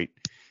for Voigt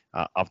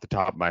off the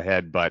top of my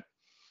head. But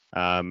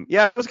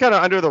it was kind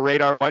of under the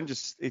radar one.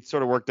 It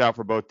sort of worked out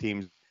for both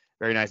teams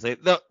very nicely.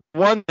 The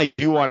one I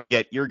do want to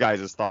get your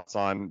guys' thoughts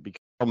on,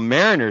 because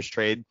Mariners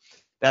trade,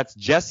 that's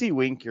Jesse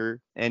Winker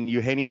and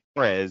Eugenio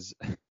Suarez,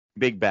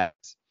 big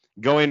bets,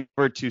 going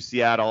over to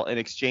Seattle in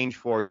exchange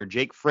for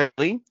Jake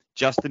Fraley,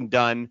 Justin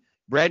Dunn,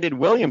 Brandon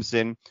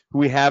Williamson, who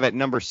we have at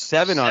number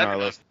 7 on our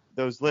list.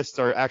 Those lists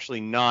are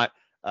actually not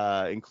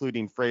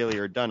including Fraley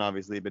or Dunn.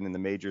 Obviously, they've been in the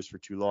majors for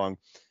too long.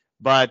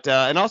 But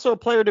and also a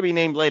player to be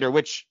named later,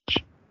 which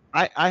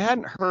I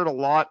hadn't heard a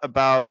lot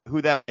about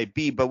who that might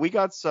be, but we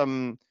got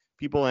some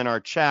people in our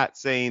chat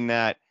saying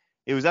that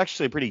it was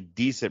actually a pretty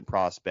decent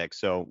prospect.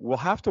 So we'll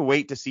have to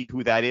wait to see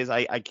who that is.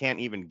 I can't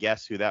even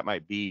guess who that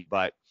might be,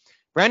 but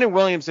Brandon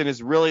Williamson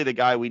is really the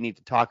guy we need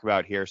to talk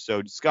about here.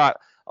 So Scott,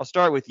 I'll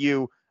start with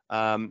you.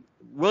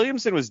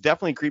 Williamson was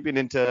definitely creeping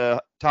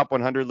into top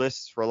 100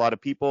 lists for a lot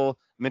of people.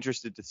 I'm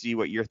interested to see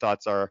what your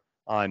thoughts are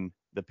on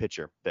the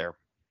pitcher there.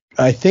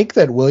 I think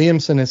that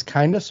Williamson has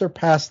kind of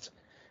surpassed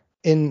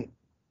in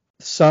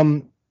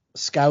some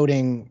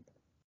scouting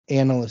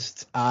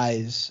analysts'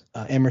 eyes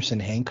Emerson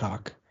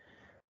Hancock,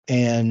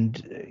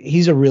 and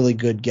he's a really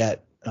good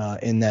get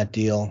in that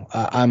deal.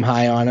 I'm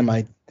high on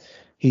him.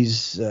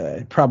 He's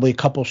probably a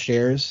couple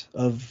shares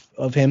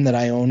of him that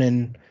I own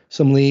in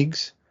some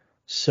leagues,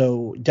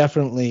 so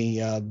definitely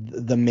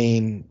the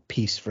main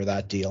piece for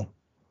that deal.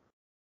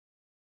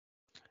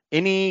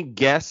 Any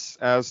guess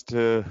as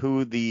to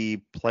who the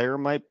player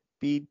might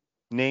be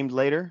named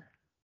later,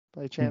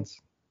 by chance?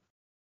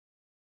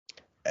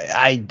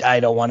 I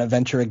don't want to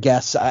venture a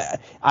guess.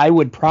 I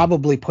would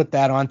probably put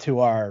that onto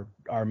our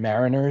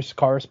Mariners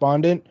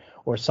correspondent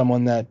or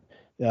someone that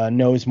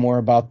knows more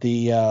about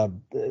the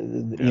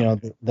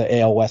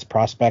AL West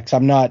prospects.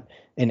 I'm not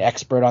an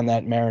expert on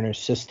that Mariners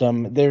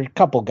system. There are a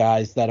couple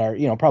guys that are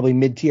probably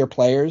mid-tier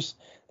players.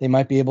 They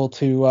might be able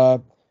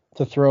to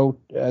throw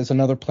as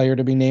another player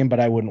to be named, but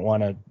I wouldn't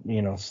want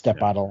to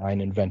step out of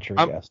line and venture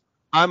a guess.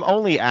 I'm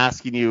only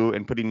asking you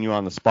and putting you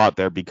on the spot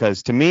there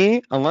because to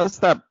me, unless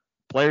that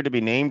player to be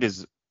named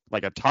is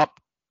like a top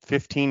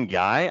 15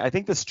 guy, I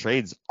think this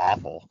trade's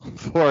awful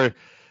for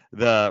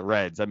the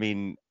Reds. I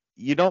mean,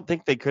 you don't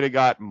think they could have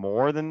got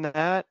more than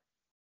that?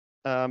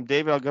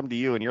 David, I'll come to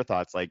you and your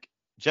thoughts. Like,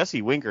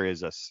 Jesse Winker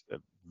is a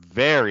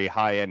very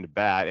high-end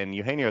bat, and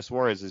Eugenio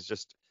Suarez is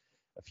just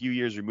a few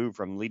years removed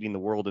from leading the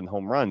world in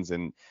home runs,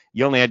 and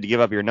you only had to give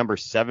up your number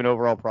 7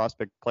 overall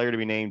prospect player to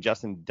be named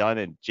Justin Dunn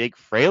and Jake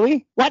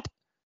Fraley. What?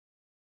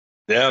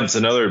 Yeah, it's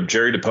another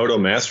Jerry Dipoto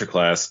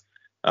masterclass.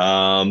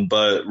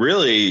 But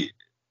really,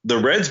 the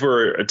Reds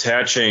were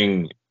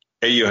attaching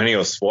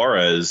Eugenio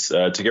Suarez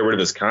to get rid of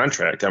his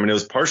contract. I mean, it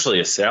was partially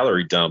a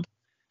salary dump.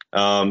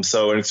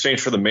 So in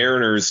exchange for the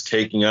Mariners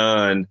taking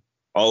on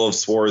all of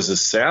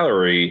Suarez's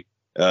salary,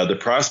 the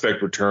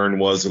prospect return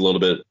was a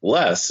little bit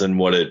less than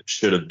what it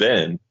should have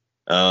been.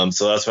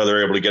 So that's why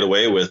they're able to get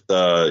away with,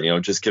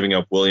 just giving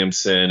up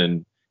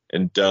Williamson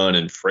and Dunn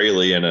and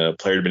Fraley and a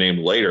player to be named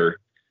later.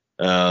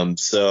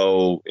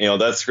 So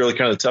that's really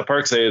kind of the tough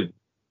part.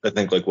 I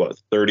think like what,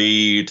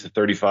 $30 to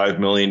 $35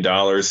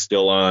 million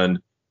still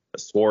on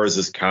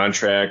Suarez's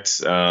contract.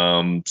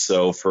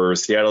 So for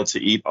Seattle to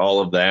eat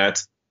all of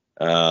that,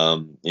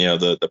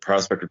 the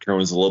prospect return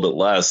was a little bit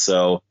less.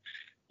 So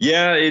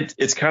yeah,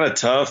 it's kind of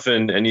tough.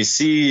 And you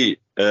see,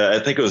 I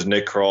think it was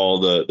Nick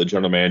Krall, the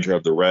general manager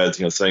of the Reds,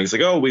 saying, it's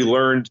like, oh, we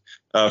learned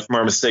from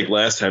our mistake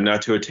last time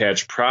not to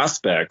attach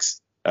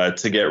prospects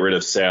to get rid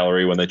of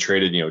salary when they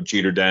traded,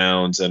 Jeter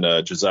Downs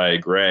and Josiah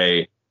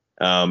Gray,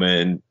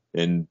 and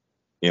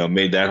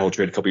made that whole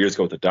trade a couple years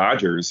ago with the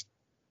Dodgers.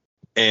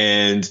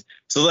 And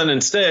so then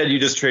instead you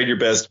just trade your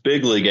best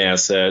big league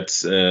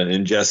assets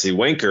in Jesse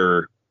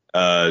Winker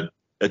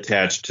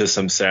attached to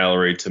some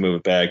salary to move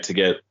it back to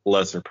get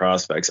lesser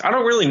prospects. I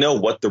don't really know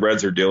what the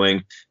Reds are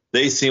doing.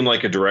 They seem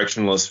like a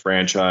directionless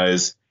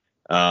franchise.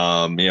 They're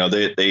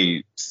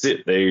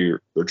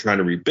trying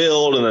to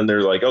rebuild, and then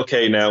they're like,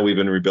 okay, now we've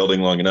been rebuilding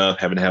long enough,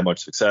 haven't had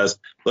much success.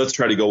 Let's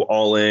try to go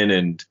all in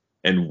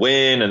and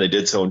win. And they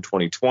did so in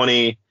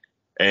 2020.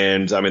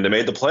 And I mean, they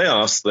made the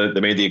playoffs. They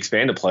made the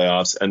expanded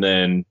playoffs, and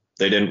then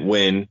they didn't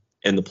win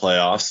in the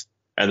playoffs.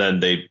 And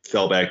then they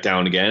fell back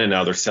down again, and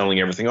now they're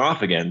selling everything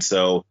off again.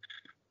 So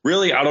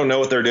really, I don't know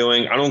what they're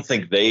doing. I don't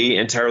think they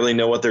entirely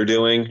know what they're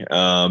doing.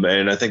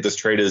 And I think this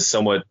trade is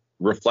somewhat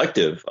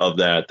reflective of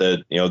that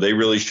they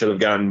really should have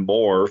gotten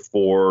more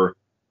for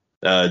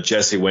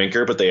Jesse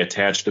Winker, but they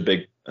attached a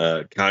big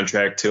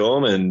contract to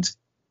him,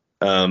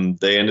 and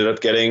they ended up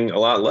getting a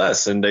lot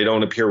less, and they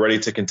don't appear ready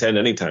to contend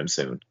anytime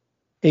soon.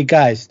 Hey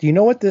guys, do you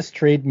know what this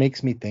trade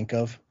makes me think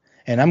of?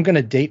 And I'm going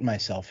to date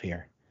myself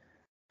here.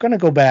 I'm going to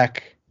go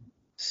back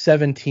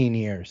 17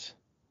 years.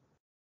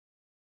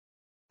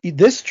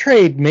 This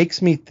trade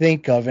makes me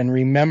think of and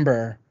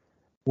remember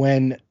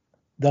when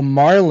the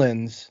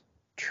Marlins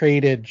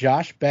traded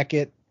Josh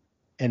Beckett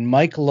and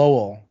Mike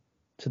Lowell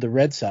to the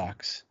Red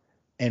Sox.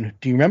 And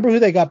do you remember who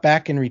they got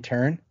back in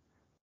return?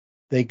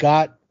 They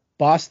got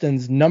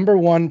Boston's number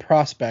 1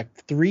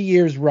 prospect 3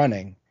 years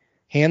running,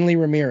 Hanley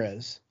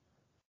Ramirez,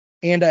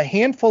 and a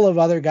handful of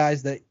other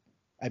guys that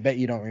I bet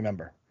you don't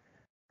remember.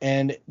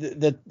 And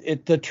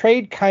the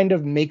trade kind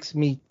of makes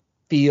me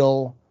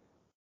feel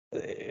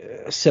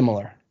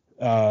similar.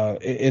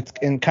 It's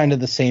in kind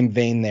of the same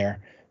vein there.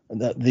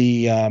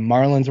 The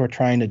Marlins were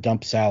trying to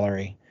dump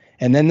salary,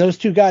 and then those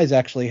two guys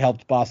actually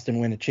helped Boston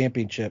win a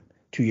championship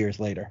 2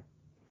 years later.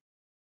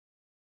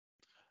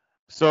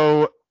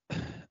 So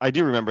I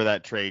do remember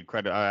that trade.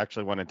 I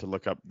actually wanted to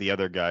look up the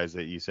other guys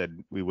that you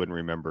said we wouldn't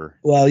remember.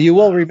 Well, you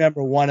will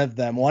remember one of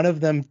them. One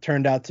of them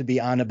turned out to be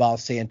Anibal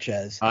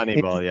Sanchez.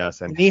 Anibal, yes.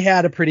 And he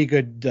had a pretty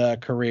good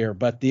career,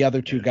 but the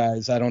other two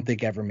guys I don't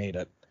think ever made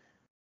it.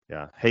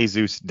 Yeah,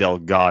 Jesus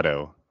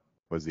Delgado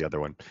was the other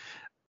one.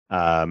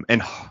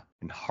 And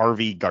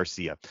Harvey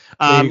Garcia.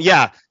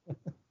 Yeah,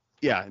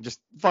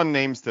 just fun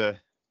names to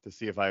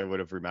see if I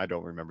would have I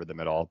don't remember them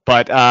at all.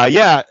 But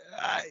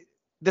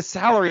the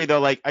salary though,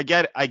 like I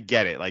get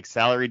it. Like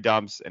salary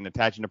dumps and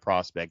attaching a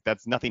prospect,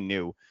 that's nothing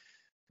new.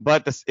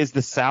 But this is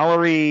the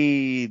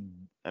salary.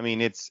 I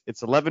mean, it's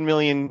 $11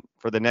 million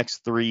for the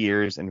next 3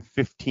 years and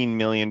 $15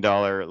 million.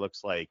 It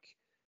looks like.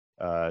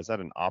 Is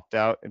that an opt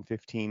out in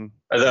 15?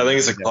 I think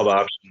it's a club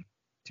option.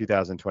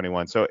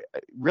 2021. So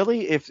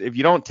really, if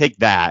you don't take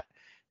that,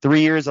 3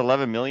 years,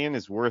 $11 million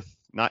is worth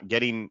not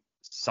getting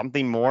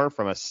something more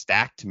from a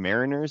stacked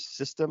Mariners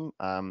system.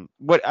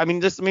 Let me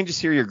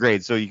just hear your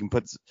grade so you can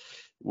put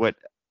what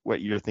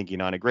you're thinking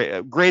on it.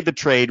 Grade the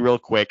trade real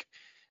quick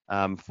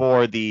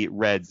for the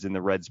Reds in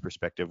the Reds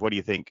perspective. What do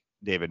you think,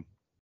 David?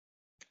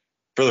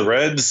 For the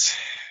Reds,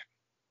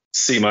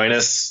 C-.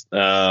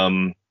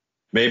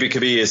 Maybe it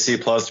could be a C+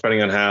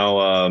 depending on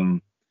how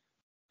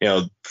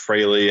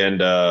Fraley and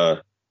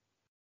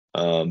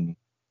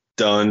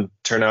Dunn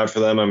turn out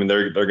for them. I mean,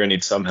 they're going to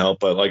need some help,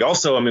 but like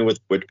also, I mean, with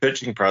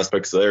pitching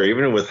prospects there,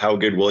 even with how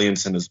good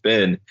Williamson has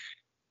been,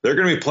 they're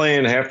going to be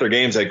playing half their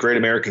games at Great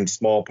American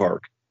Small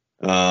Park.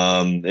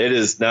 It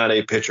is not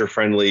a pitcher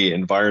friendly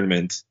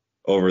environment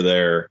over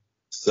there.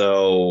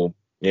 So,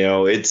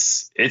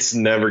 it's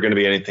never going to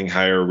be anything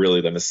higher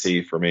really than a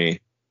C for me.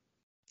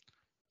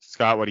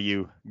 Scott, what do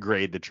you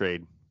grade the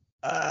trade?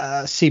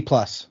 C+.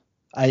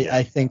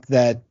 I think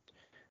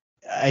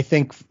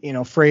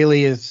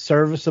Fraley is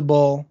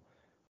serviceable.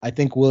 I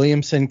think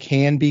Williamson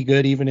can be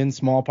good even in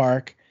small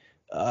park.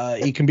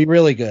 He can be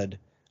really good.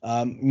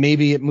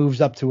 Maybe it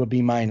moves up to a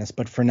B-,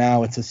 but for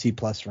now it's a C+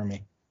 for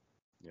me.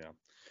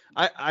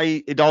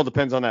 It all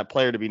depends on that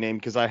player to be named,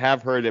 because I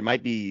have heard it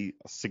might be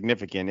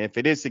significant. If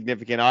it is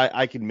significant,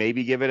 I could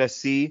maybe give it a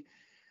C.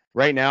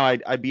 Right now,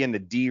 I'd be in the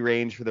D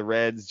range for the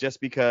Reds, just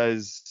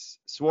because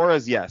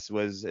Suarez, yes,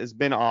 has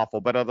been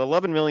awful. But at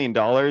 $11 million,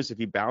 if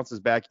he bounces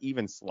back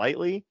even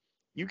slightly,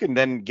 you can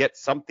then get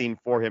something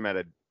for him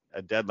at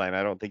a deadline.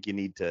 I don't think you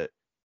need to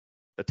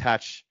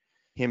attach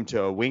him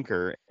to a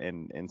Winker,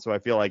 and so I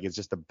feel like it's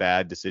just a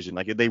bad decision.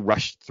 Like, they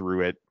rushed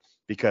through it,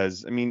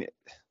 because, I mean,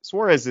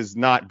 Suarez is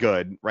not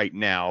good right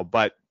now,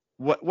 but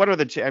what are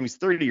the he's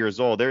 30 years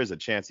old. There is a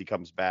chance he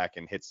comes back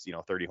and hits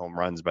 30 home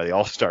runs by the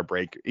All-Star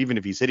break. Even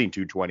if he's hitting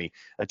 220,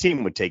 a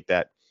team would take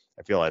that.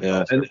 I feel like.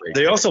 Yeah, and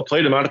they also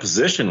played him out of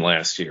position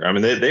last year. I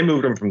mean, they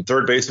moved him from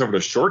third base over to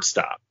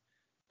shortstop,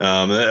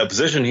 a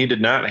position he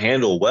did not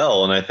handle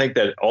well, and I think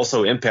that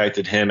also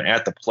impacted him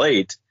at the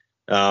plate,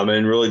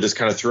 and really just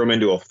kind of threw him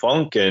into a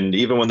funk. And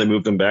even when they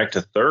moved him back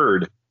to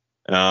third,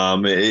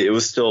 it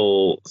was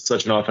still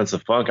such an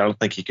offensive funk I don't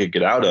think he could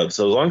get out of.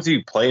 So as long as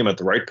you play him at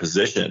the right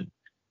position,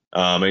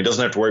 and he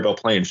doesn't have to worry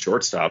about playing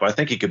shortstop, I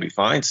think he could be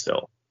fine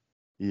still.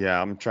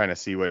 Yeah, I'm trying to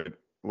see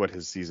what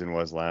his season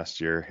was last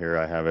year. Here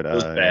I have it. It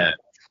was bad.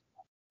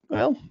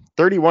 Well,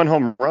 31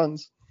 home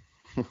runs.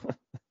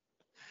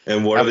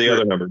 And what are the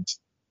other numbers?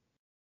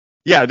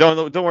 Yeah,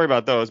 don't worry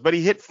about those. But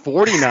he hit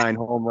 49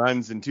 home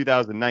runs in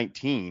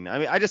 2019. I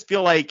mean, I just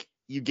feel like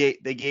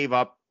they gave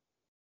up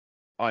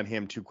on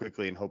him too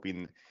quickly, and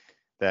hoping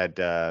that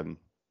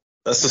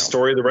that's the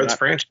story of the Reds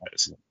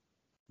franchise.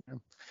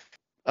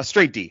 A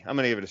straight D. I'm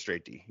gonna give it a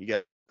straight D. You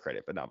get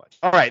credit, but not much.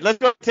 All right, let's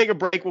go take a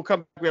break. We'll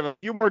come back. We have a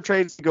few more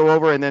trades to go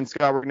over, and then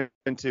Scott, we're gonna get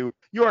into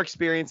your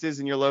experiences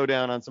and your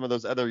lowdown on some of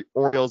those other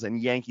Orioles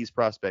and Yankees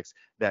prospects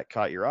that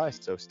caught your eye.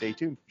 So stay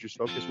tuned. Futures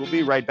Focus. We'll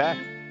be right back.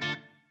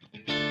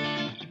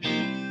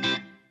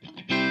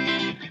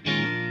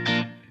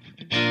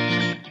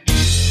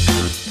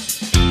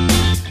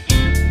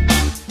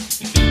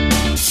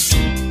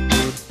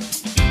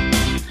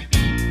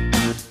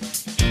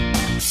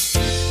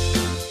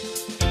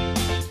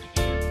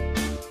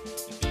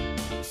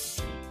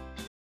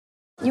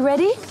 You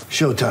ready?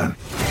 Showtime.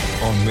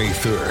 On May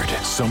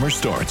 3rd, summer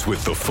starts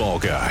with The Fall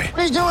Guy.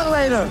 Let's do it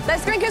later.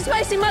 Let's drink a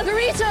spicy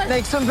margarita.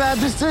 Make some bad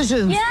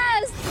decisions.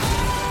 Yes!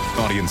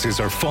 Audiences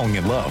are falling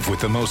in love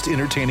with the most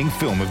entertaining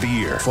film of the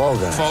year. Fall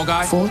Guy. Fall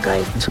Guy? Fall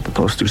guy. That's what the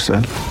poster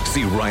said.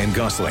 See Ryan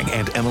Gosling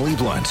and Emily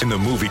Blunt in the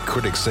movie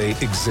critics say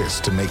exists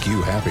to make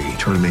you happy.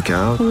 Trying to make it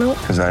out? Nope.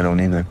 Because I don't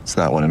either. It's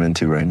not what I'm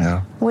into right now.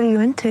 What are you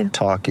into?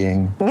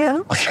 Talking.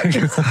 Yeah.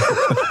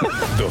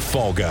 The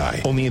Fall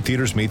Guy. Only in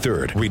theaters May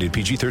 3rd. Rated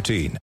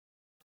PG-13.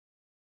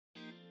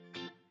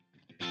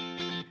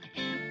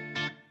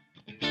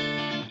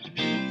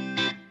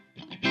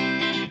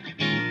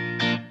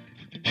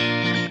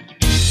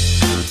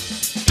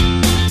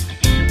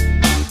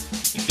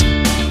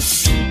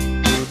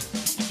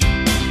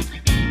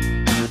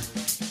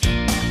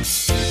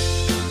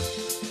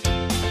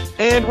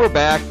 And we're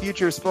back.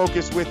 Futures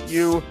Focus with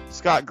you.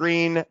 Scott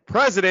Green,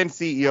 President,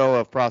 CEO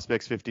of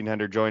Prospects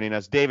 1500, joining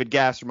us. David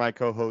Gasser, my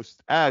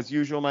co-host. As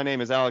usual, my name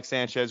is Alex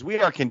Sanchez. We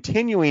are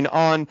continuing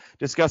on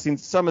discussing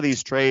some of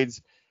these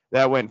trades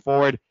that went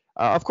forward.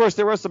 Of course,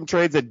 there were some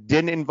trades that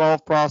didn't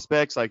involve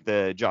prospects, like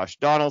the Josh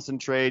Donaldson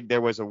trade.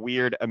 There was a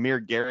weird Amir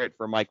Garrett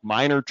for Mike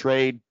Minor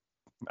trade.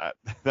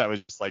 That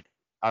was just like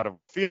out of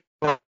field.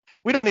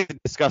 We don't need to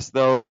discuss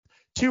those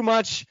too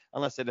much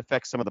unless it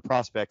affects some of the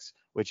prospects,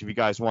 which if you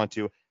guys want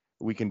to,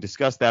 we can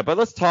discuss that. But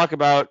let's talk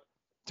about,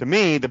 to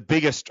me, the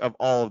biggest of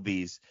all of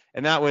these,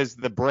 and that was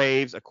the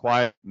Braves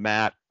acquired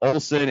Matt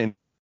Olson. And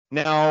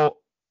now,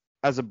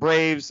 as a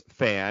Braves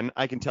fan,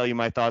 I can tell you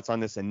my thoughts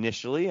on this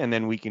initially, and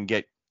then we can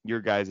get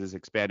your guys'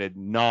 expanded,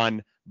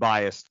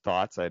 non-biased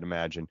thoughts, I'd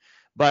imagine.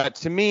 But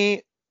to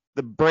me,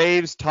 the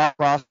Braves' top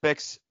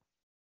prospects,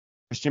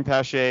 Christian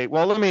Pache.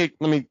 Well, let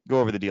me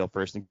go over the deal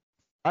first.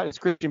 It's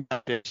Christian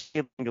Pache,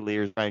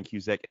 Langoliers, Ryan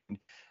Cusick, and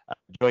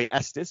Joey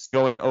Estes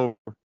going over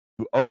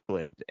to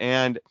Oakland.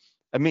 And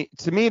I mean,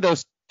 to me,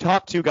 those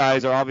top two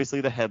guys are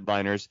obviously the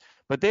headliners,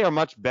 but they are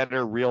much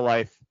better real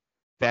life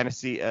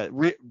fantasy,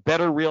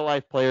 better real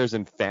life players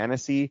and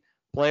fantasy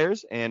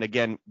players. And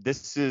again,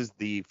 this is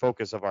the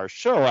focus of our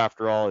show,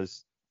 after all,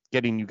 is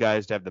getting you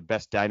guys to have the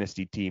best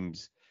dynasty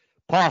teams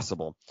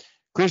possible.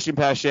 Christian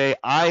Pache,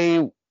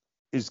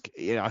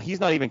 he's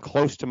not even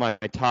close to my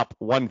top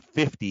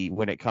 150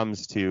 when it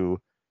comes to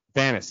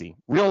fantasy.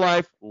 Real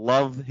life,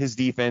 love his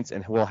defense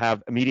and will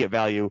have immediate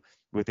value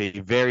with a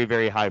very,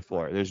 very high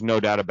floor. There's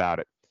no doubt about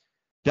it.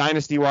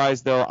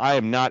 Dynasty-wise, though, I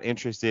am not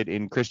interested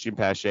in Christian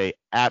Pache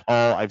at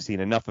all. I've seen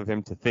enough of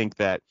him to think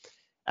that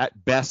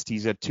at best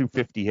he's a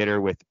 250 hitter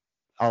with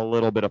a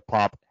little bit of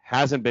pop.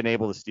 Hasn't been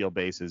able to steal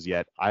bases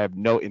yet. I have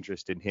no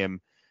interest in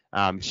him.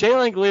 Shea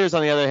Langoliers,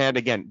 on the other hand,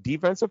 again,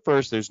 defensive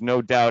first. There's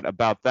no doubt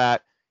about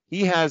that.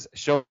 He has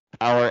shown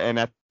power, and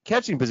at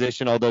catching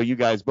position, although you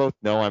guys both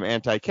know I'm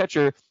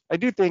anti-catcher, I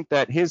do think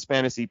that his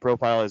fantasy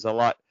profile is a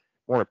lot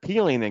more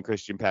appealing than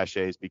Christian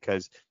Pache's,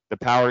 because the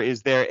power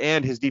is there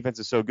and his defense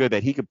is so good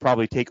that he could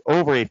probably take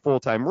over a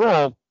full-time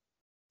role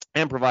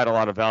and provide a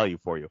lot of value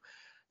for you.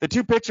 the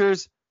two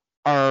pitchers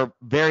are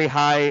very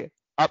high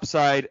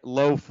upside,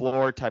 low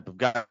floor type of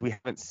guys. We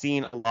haven't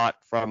seen a lot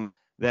from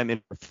them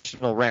in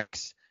professional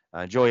ranks.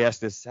 Joey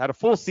Estes had a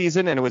full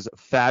season and it was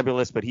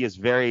fabulous, but he is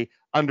very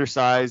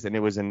undersized and it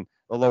was in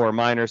the lower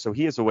minor, so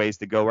he has a ways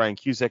to go. Ryan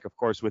Cusick, of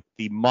course, with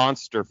the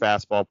monster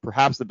fastball,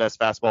 perhaps the best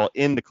fastball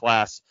in the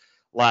class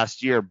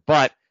last year,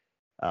 but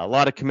a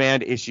lot of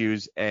command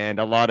issues and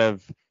a lot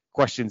of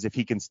questions if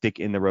he can stick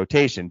in the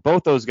rotation.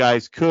 Both those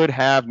guys could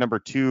have number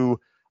 2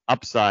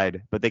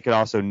 upside, but they could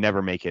also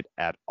never make it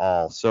at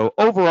all. So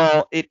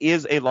overall, it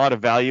is a lot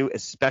of value,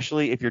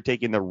 especially if you're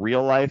taking the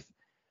real life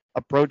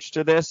approach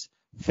to this.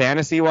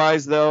 Fantasy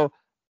wise, though,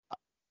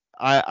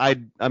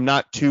 I'm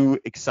not too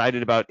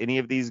excited about any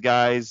of these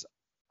guys.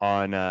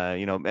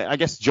 I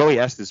guess Joey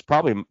Estes is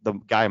probably the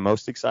guy I'm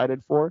most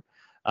excited for.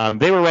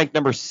 They were ranked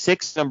number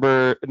 6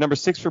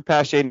 for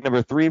Pache,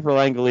 number 3 for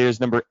Langoliers,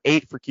 number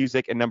 8 for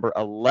Cusick, and number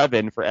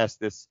 11 for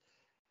Estes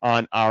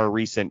on our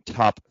recent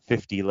top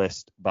 50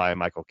 list by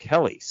Michael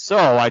Kelly.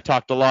 So I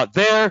talked a lot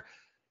there.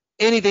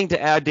 Anything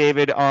to add,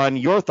 David, on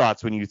your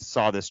thoughts when you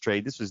saw this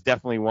trade? This was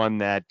definitely one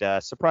that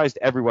surprised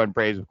everyone.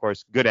 Braves, of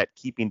course, good at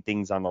keeping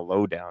things on the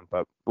lowdown.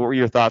 But what were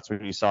your thoughts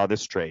when you saw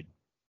this trade?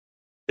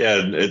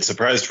 Yeah, it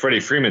surprised Freddie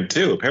Freeman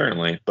too,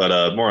 apparently.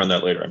 But more on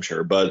that later, I'm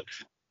sure. But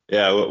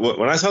yeah,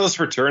 when I saw this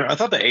return, I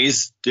thought the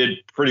A's did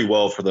pretty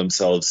well for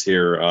themselves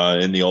here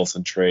in the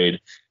Olson trade.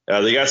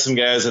 They got some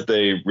guys that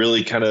they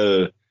really kind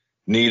of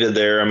needed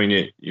there. I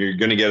mean, you're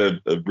going to get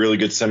a really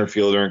good center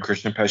fielder in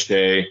Christian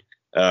Pache.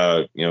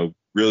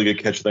 Really good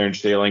catcher there in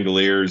Shea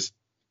Langoliers.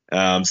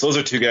 So those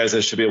are two guys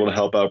that should be able to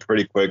help out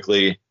pretty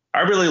quickly.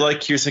 I really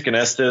like Cusick and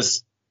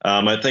Estes.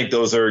 I think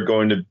those are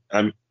going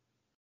to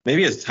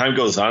maybe as time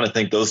goes on, I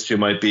think those two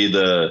might be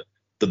the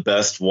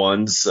best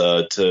ones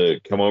to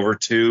come over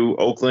to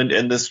Oakland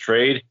in this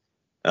trade.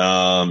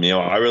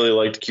 I really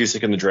liked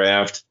Cusick in the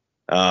draft.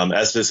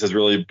 Estes has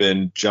really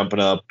been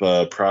jumping up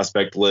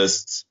prospect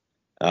lists.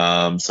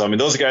 Those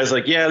are guys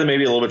they may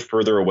be a little bit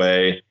further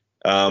away,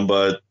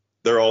 but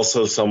they're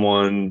also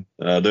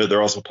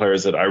they're also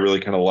players that I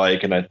really kind of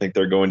like, and I think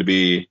they're going to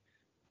be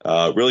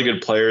really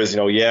good players.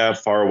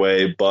 Far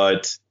away,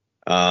 but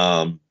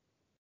I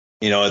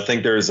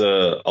think there's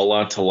a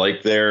lot to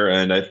like there,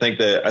 and I think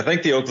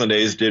the Oakland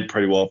A's did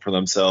pretty well for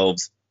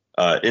themselves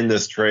in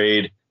this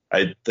trade.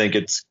 I think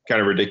it's kind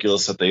of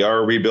ridiculous that they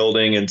are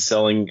rebuilding and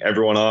selling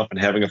everyone off and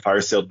having a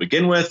fire sale to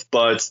begin with,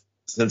 but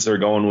since they're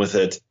going with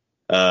it,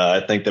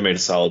 I think they made a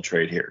solid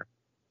trade here.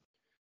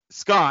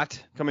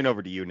 Scott, coming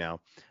over to you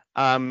now.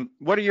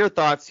 What are your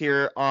thoughts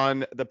here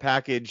on the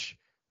package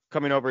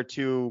coming over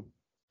to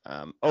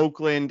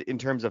Oakland in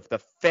terms of the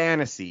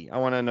fantasy? I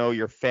want to know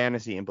your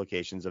fantasy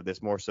implications of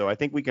this more so. I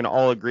think we can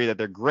all agree that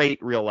they're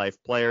great real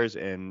life players,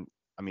 and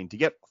to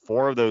get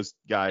 4 of those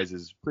guys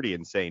is pretty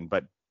insane.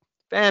 But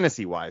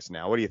fantasy wise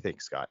now, what do you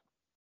think, Scott?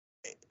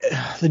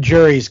 The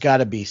jury's got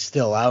to be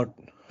still out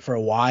for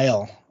a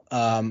while.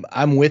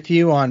 I'm with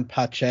you on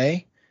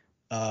Pache.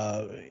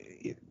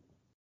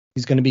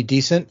 He's going to be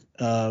decent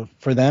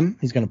for them.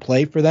 He's going to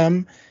play for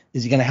them.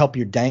 Is he going to help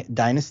your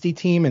dynasty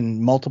team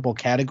in multiple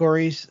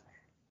categories?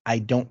 I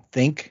don't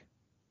think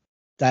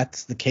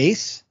that's the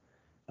case.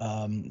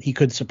 He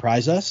could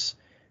surprise us.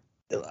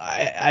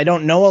 I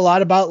don't know a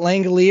lot about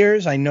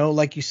Langoliers. I know,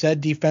 like you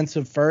said,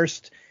 defensive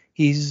first.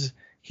 He's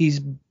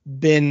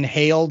been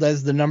hailed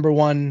as the number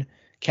 1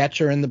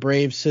 catcher in the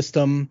Braves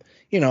system,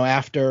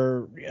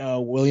 after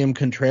William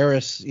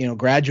Contreras,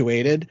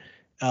 graduated.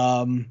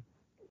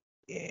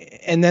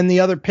 And then the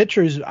other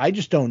pitchers, I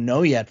just don't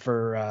know yet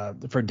for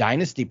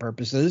dynasty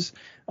purposes.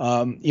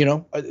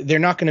 They're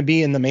not going to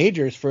be in the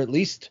majors for at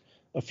least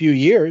a few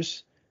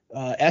years.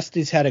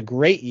 Estes had a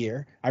great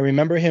year. I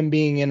remember him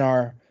being in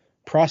our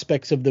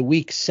prospects of the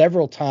week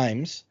several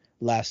times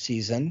last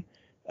season.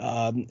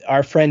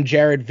 Our friend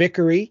Jared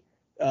Vickery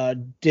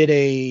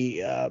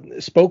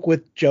spoke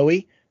with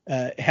Joey,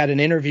 had an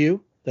interview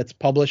that's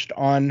published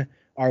on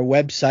our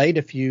website.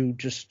 If you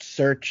just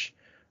search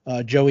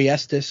Joey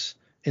Estes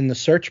in the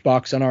search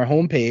box on our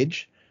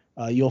homepage,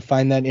 you'll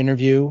find that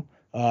interview.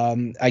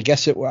 I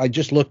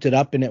just looked it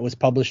up and it was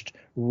published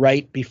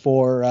right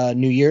before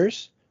New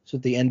Year's, so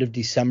at the end of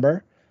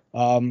December.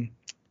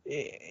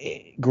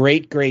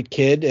 Great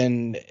kid,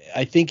 and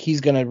I think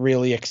he's going to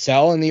really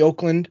excel in the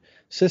Oakland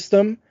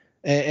system.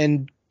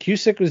 And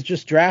Cusick was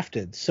just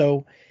drafted,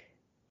 so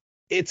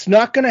it's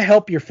not going to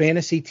help your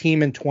fantasy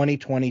team in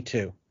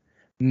 2022.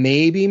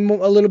 Maybe a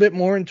little bit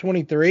more in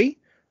 23.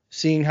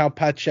 Seeing how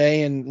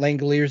Pache and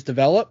Langoliers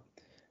develop,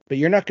 but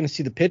you're not going to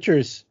see the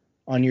pitchers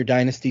on your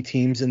dynasty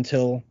teams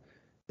until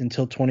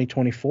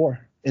 2024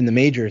 in the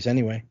majors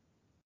anyway.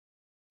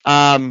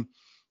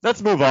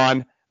 Let's move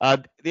on.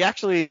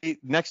 The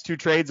next 2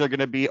 trades are going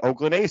to be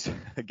Oakland A's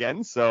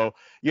again. So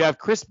you have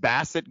Chris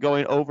Bassett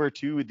going over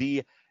to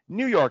the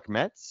New York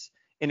Mets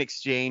in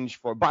exchange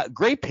for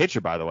great pitcher,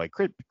 by the way.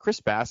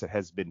 Chris Bassett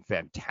has been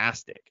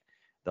fantastic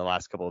the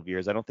last couple of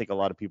years. I don't think a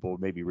lot of people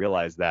maybe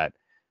realize that.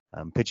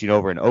 Pitching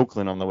over in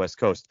Oakland on the West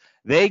Coast.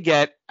 They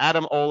get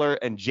Adam Oller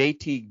and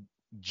JT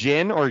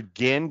gin or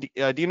gin. Do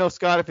you know,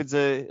 Scott, if it's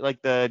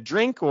like the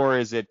drink or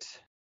is it?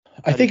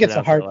 I think it's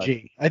a hard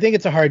G. I think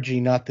it's a hard G,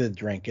 not the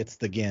drink. It's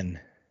the gin.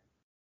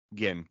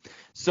 Gin.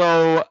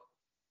 So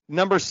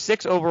number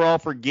 6 overall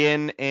for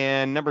Ginn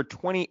and number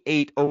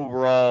 28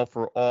 overall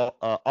for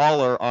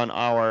Aller on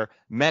our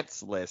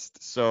Mets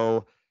list.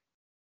 So,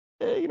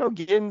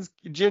 Ginn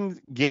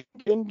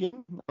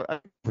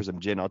for some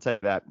gin. I'll tell you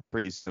that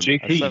pretty soon.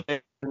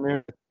 JT.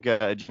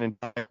 Gin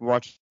and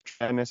watch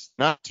tennis.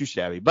 Not too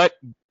shabby, but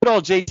good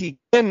old JT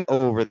Ginn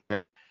over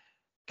there.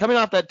 Coming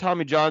off that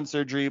Tommy John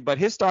surgery, but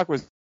his stock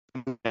was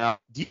out.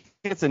 Do you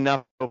think it's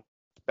enough for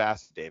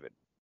Bassett, David?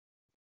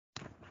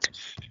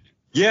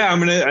 Yeah,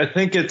 I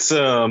think it's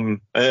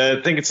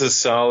a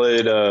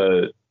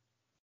solid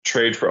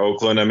trade for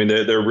Oakland. I mean,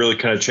 they're really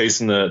kind of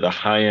chasing the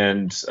high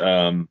end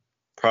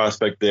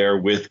prospect there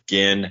with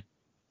Ginn.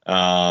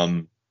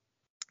 So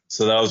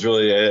that was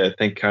really, I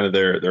think, kind of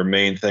their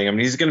main thing. I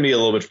mean, he's going to be a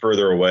little bit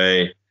further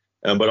away,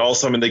 but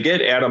also, I mean, they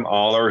get Adam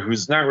Aller,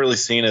 who's not really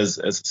seen as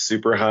a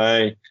super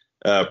high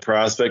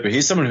prospect, but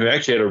he's someone who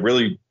actually had a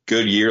really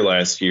good year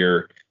last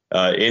year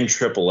in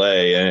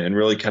AAA and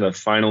really kind of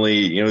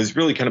finally, he's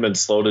really kind of been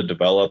slow to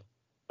develop.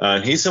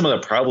 And he's someone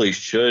that probably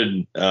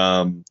should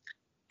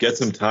get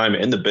some time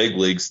in the big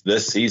leagues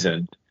this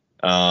season.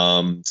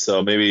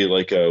 So maybe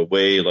like a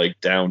way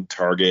like down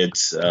target,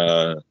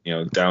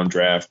 down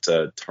draft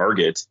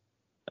target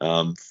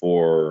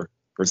for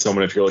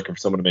someone if you're looking for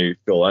someone to maybe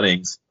fill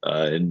innings.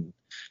 And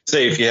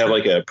say if you have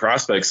like a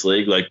prospects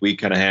league like we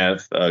kind of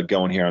have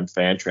going here on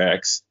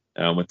Fantrax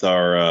with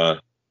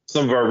our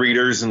some of our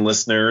readers and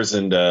listeners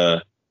and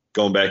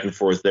going back and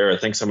forth there. I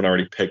think someone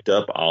already picked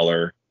up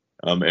Aller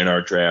in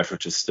our draft,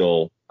 which is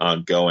still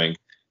ongoing.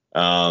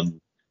 But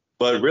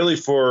really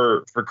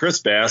for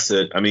Chris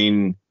Bassitt, I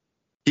mean,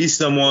 he's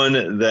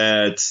someone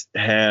that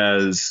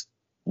has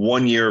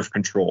 1 year of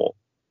control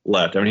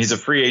left. I mean, he's a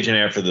free agent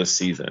after this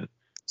season.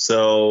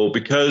 So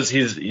because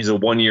he's a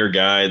 1 year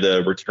guy,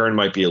 the return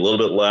might be a little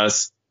bit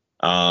less.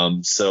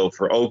 So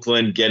for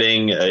Oakland,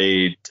 getting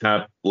a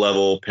top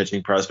level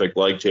pitching prospect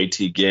like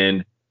JT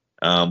Ginn,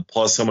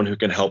 plus someone who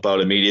can help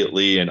out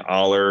immediately and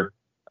Aller,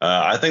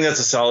 I think that's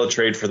a solid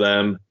trade for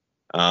them.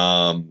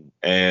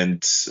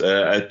 And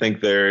I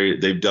think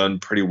they've done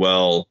pretty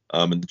well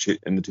in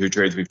the two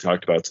trades we've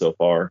talked about so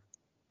far.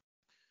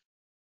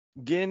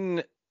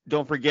 Ginn,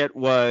 don't forget,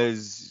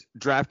 was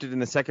drafted in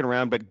the second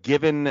round, but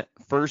given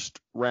first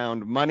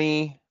round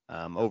money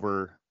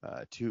over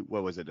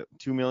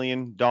 $2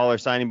 million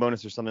signing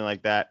bonus or something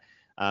like that,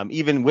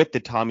 even with the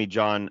Tommy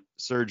John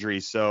surgery.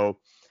 So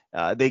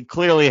they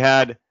clearly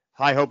had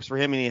high hopes for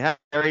him, and he had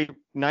a very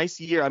nice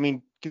year. I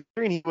mean,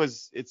 considering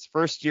it's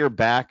first year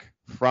back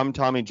from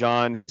Tommy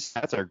John,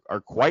 stats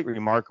are quite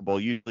remarkable.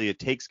 Usually it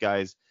takes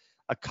guys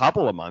a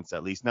couple of months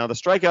at least. Now the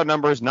strikeout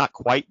number is not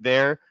quite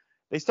there.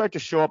 They start to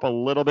show up a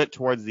little bit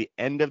towards the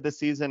end of the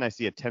season. I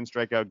see a 10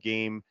 strikeout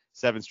game,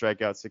 7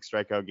 strikeout, 6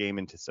 strikeout game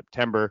into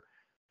September.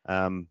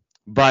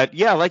 But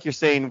yeah, like you're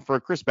saying, for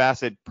Chris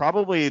Bassitt,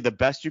 probably the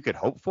best you could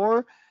hope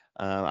for.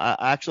 I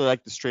actually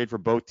like this trade for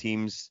both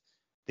teams.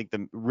 I think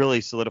that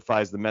really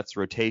solidifies the Mets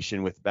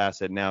rotation with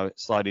Bassitt now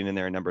sliding in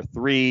there at number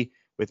 3.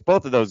 With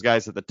both of those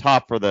guys at the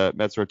top for the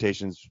Mets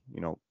rotations,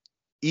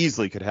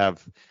 easily could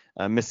have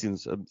missing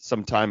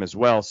some time as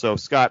well. So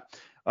Scott,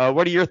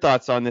 what are your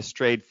thoughts on this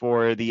trade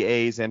for the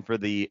A's and for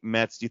the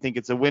Mets? Do you think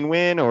it's a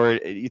win-win, or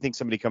do you think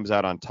somebody comes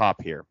out on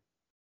top here?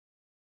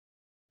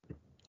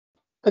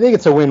 I think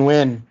it's a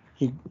win-win.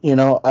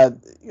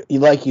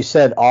 Like you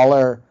said,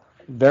 Aller,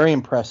 very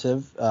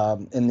impressive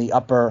in the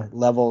upper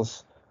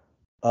levels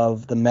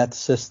of the Mets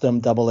system,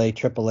 AA,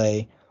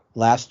 AAA,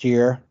 last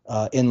year,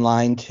 in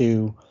line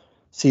to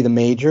see the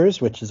majors,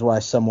 which is why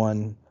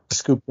someone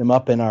scooped him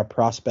up in our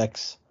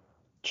prospects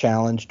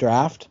challenge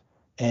draft.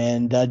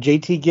 And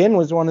JT Ginn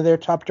was one of their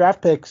top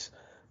draft picks,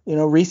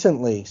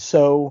 recently.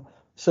 So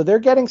they're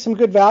getting some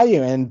good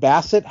value, and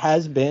Bassitt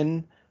has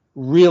been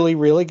really,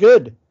 really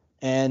good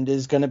and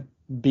is going to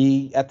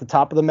be at the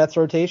top of the Mets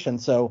rotation.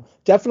 So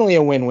definitely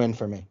a win-win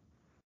for me.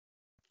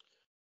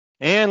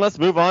 And let's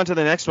move on to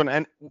the next one.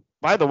 And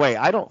by the way,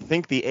 I don't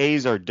think the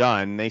A's are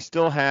done. They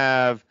still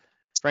have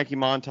Frankie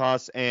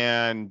Montas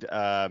and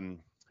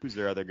who's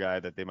their other guy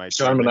that they might?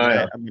 Sean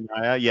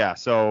Manaea. Yeah.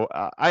 So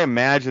I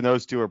imagine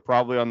those two are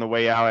probably on the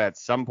way out at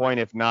some point,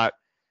 if not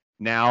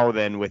now,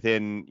 then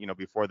within,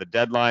 before the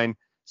deadline.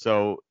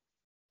 So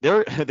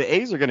the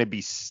A's are going to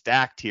be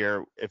stacked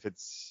here if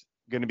it's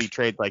going to be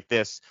trades like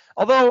this.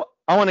 Although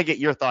I want to get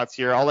your thoughts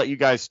here. I'll let you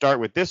guys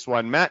start with this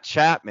one. Matt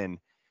Chapman,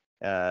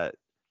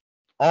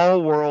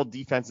 all world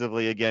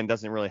defensively, again,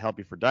 doesn't really help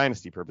you for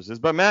dynasty purposes,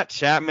 but Matt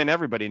Chapman,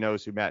 everybody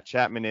knows who Matt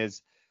Chapman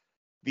is.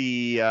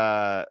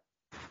 The,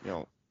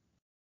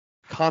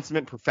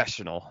 consummate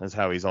professional is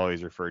how he's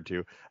always referred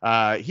to.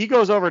 He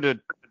goes over to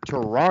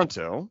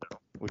Toronto,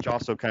 which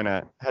also kind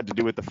of had to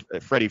do with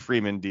the Freddie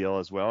Freeman deal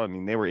as well. I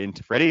mean, they were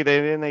into Freddie,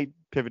 then they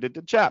pivoted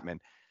to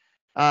Chapman.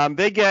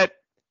 They get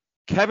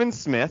Kevin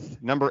Smith,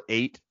 number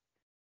 8,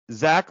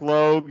 Zach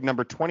Logue,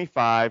 number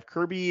 25,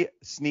 Kirby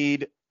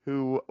Snead,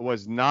 who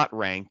was not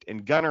ranked,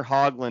 and Gunnar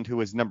Hoglund, who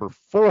was number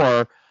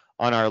 4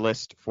 on our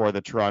list for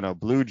the Toronto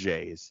Blue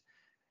Jays.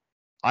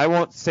 I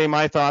won't say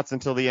my thoughts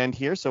until the end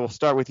here, so we'll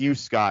start with you,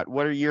 Scott.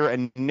 What are your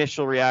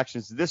initial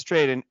reactions to this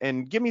trade?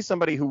 And give me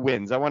somebody who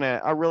wins. I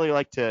really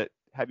like to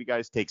have you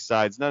guys take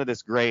sides. None of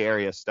this gray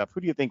area stuff.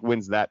 Who do you think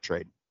wins that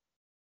trade?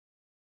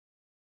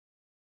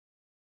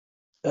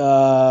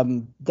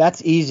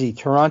 That's easy.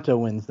 Toronto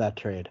wins that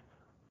trade.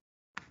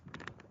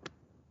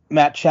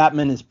 Matt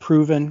Chapman is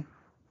proven.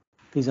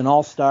 He's an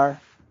all-star.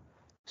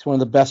 He's one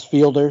of the best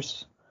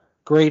fielders.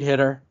 Great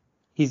hitter.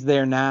 He's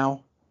there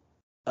now.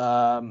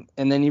 And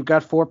then you've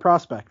got 4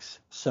 prospects.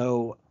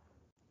 So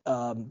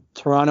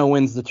Toronto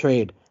wins the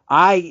trade.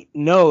 I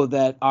know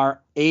that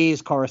our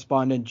A's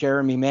correspondent,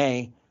 Jeremy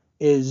May,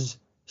 is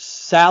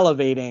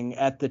salivating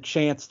at the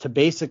chance to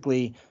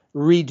basically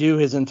redo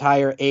his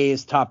entire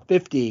A's top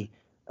 50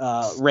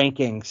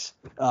 rankings.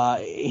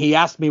 He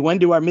asked me, when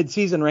do our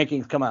midseason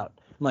rankings come out?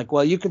 I'm like,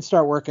 well, you can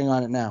start working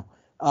on it now.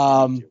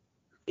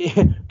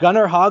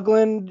 Gunnar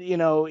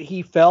Hoglund,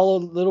 he fell a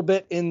little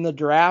bit in the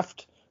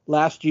draft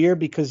last year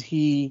because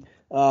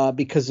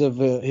of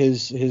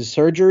his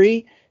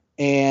surgery.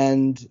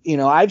 And,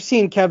 I've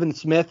seen Kevin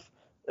Smith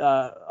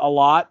a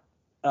lot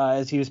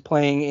as he was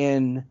playing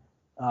in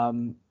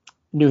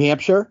New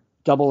Hampshire,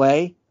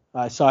 Double-A.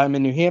 I saw him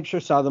in New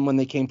Hampshire, saw them when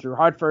they came through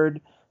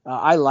Hartford.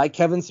 I like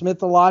Kevin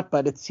Smith a lot,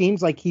 but it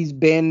seems like he's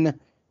been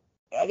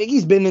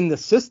in the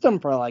system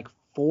for like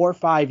 4 or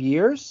 5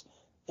 years.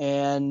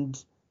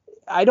 And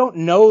I don't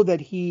know that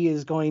he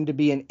is going to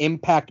be an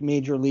impact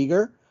major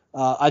leaguer.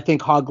 I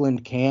think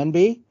Hoglund can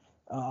be.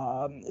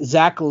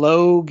 Zach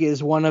Logue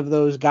is one of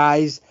those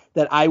guys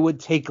that I would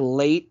take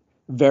late,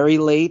 very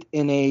late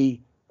in a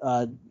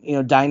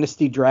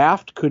dynasty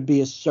draft. Could be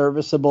a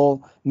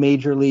serviceable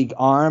major league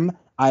arm.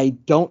 I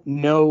don't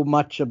know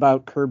much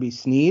about Kirby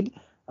Snead,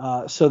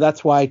 so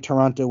that's why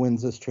Toronto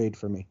wins this trade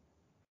for me.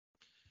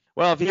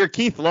 Well, if you're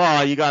Keith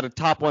Law, you got a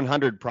top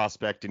 100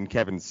 prospect in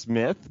Kevin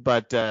Smith,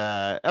 but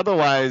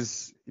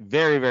otherwise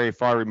very, very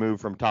far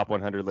removed from top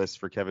 100 lists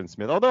for Kevin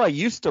Smith. Although I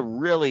used to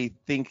really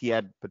think he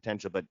had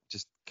potential, but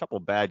just a couple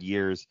bad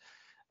years.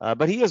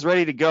 But he is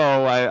ready to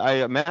go.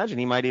 I imagine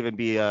he might even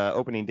be an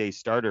opening day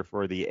starter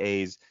for the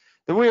A's.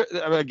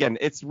 Again,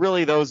 it's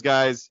really those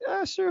guys.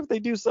 Sure, if they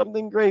do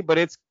something great, but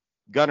it's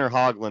Gunnar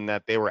Hoglund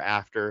that they were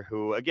after.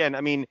 Who, again,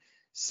 I mean,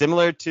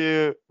 similar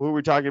to who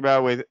we're talking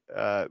about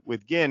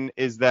with Ginn,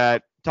 is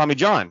that Tommy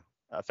John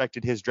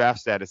affected his draft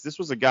status. This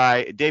was a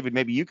guy, David,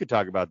 maybe you could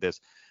talk about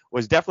this,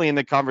 was definitely in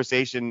the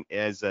conversation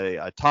as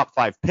a top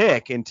 5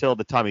 pick until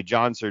the Tommy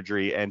John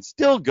surgery, and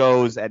still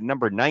goes at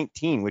number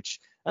 19, which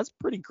that's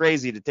pretty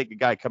crazy to take a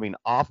guy coming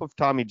off of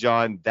Tommy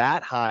John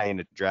that high in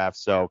the draft.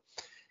 So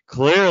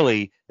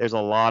clearly there's a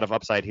lot of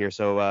upside here.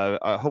 So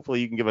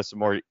hopefully you can give us some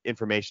more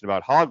information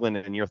about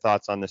Hoglund and your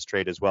thoughts on this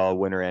trade as well, a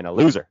winner and a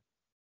loser.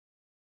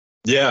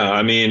 Yeah,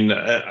 I mean,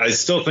 I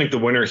still think the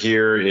winner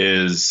here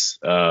is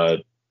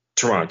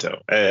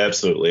Toronto.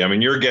 Absolutely. I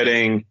mean, you're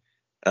getting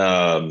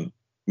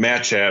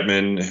Matt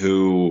Chapman,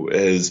 who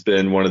has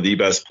been one of the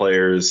best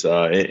players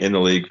in the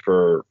league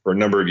for a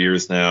number of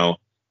years now.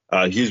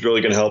 He's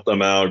really going to help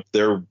them out.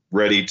 They're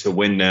ready to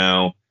win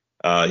now.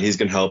 He's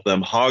going to help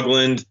them.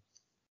 Hoglund,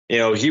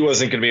 he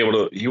wasn't going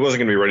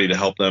to be ready to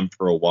help them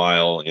for a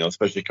while,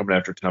 especially coming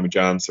after Tommy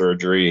John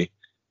surgery.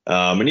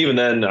 And even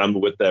then,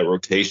 with that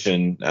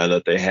rotation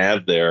that they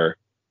have there,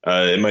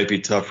 it might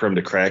be tough for him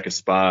to crack a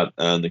spot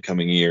in the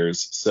coming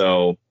years.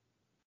 So,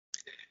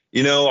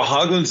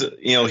 Hoglund's,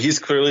 he's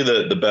clearly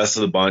the best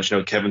of the bunch.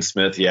 Kevin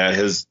Smith,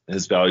 his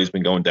value's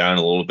been going down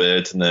a little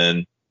bit. And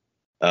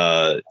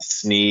then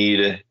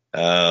Snead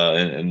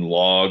and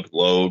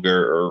Logue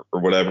or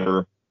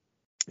whatever.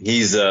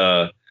 He's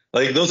those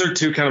are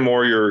 2 kind of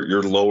more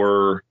your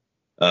lower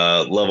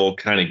level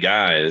kind of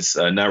guys,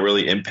 not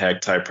really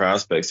impact type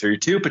prospects. So your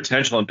 2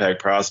 potential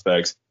impact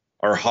prospects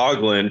are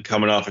Hoglund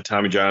coming off of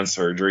Tommy John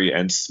surgery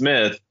and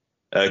Smith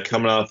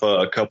coming off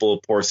a couple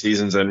of poor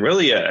seasons. And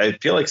really, I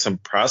feel like some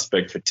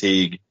prospect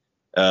fatigue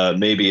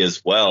maybe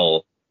as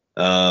well,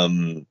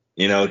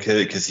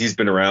 because he's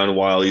been around a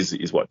while.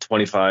 He's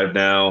 25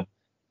 now.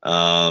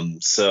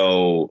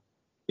 So,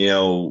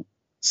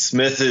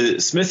 Smith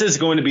is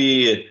going to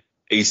be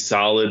a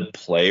solid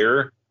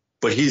player,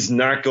 but he's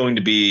not going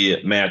to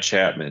be Matt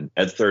Chapman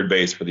at third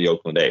base for the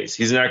Oakland A's.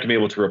 He's not going to be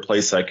able to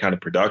replace that kind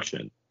of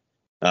production.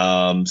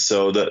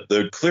 So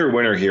the clear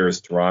winner here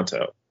is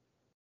Toronto.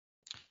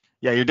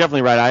 Yeah, you're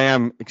definitely right. I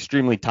am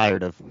extremely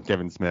tired of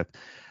Kevin Smith.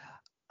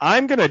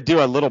 I'm going to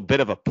do a little bit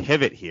of a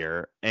pivot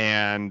here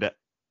and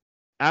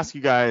ask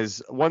you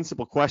guys one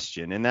simple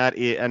question. And that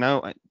is,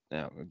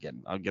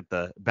 again, I'll get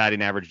the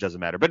batting average, doesn't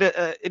matter. But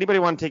anybody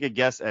want to take a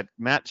guess at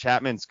Matt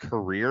Chapman's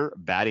career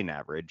batting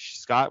average?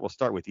 Scott, we'll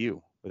start with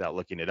you without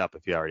looking it up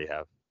if you already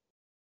have.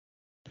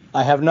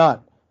 I have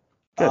not.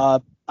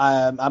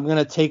 I'm going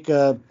to take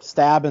a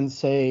stab and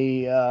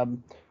say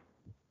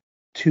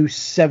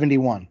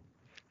 271.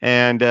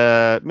 And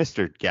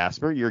Mr.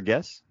 Gasper, your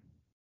guess?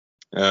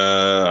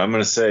 I'm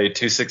going to say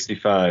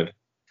 265.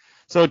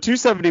 So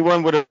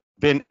 271 would have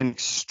been an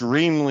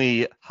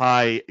extremely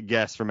high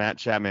guess for Matt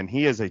Chapman.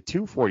 He is a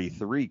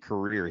 243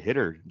 career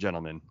hitter,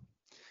 gentlemen.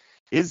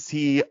 Is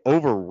he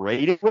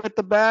overrated with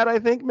the bat? I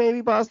think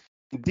maybe possibly.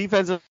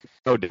 Defensive,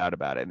 no doubt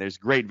about it. And there's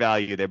great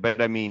value there.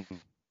 But I mean,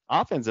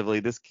 offensively,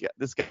 this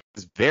guy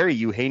is very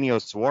Eugenio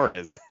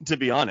Suarez, to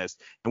be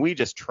honest. And we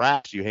just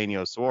trashed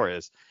Eugenio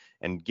Suarez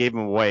and gave him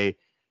away,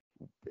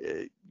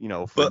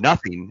 for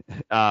nothing.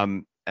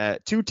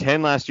 At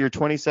 210 last year,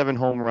 27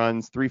 home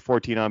runs,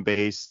 314 on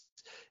base.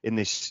 In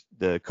the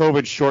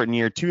COVID shortened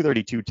year,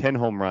 232, 10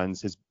 home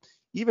runs.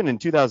 Even in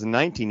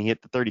 2019, he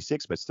hit the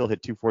 36, but still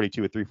hit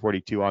 242 with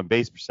 342 on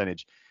base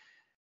percentage.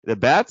 The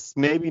bat's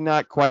maybe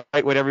not quite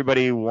what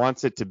everybody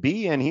wants it to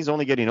be, and he's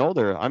only getting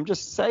older. I'm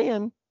just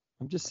saying,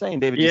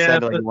 David, you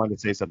sounded like you wanted to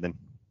say something.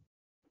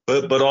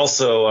 But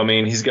also, I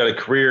mean, he's got a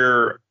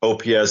career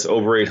OPS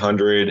over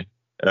 800,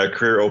 a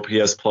career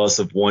OPS plus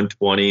of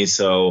 120.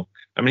 So,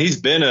 I mean, he's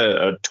been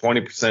a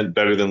 20%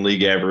 better than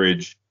league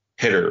average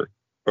hitter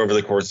over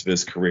the course of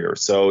his career.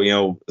 So,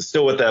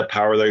 still with that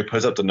power there, he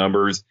puts up the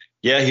numbers.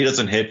 Yeah, he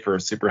doesn't hit for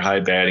a super high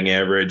batting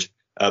average,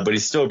 but he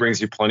still brings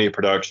you plenty of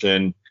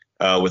production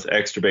with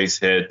extra base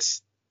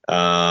hits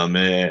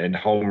and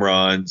home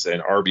runs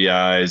and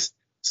RBIs.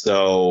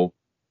 So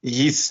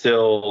he's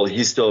still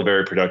a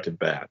very productive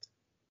bat.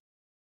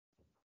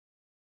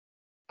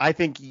 I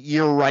think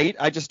you're right.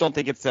 I just don't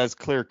think it's as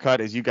clear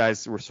cut as you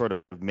guys were sort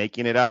of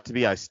making it out to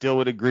be. I still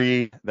would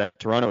agree that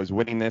Toronto is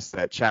winning this,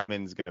 that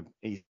Chapman's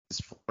his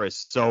floor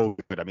is so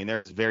good. I mean,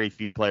 there's very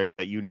few players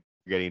that you're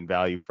getting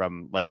value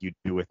from like you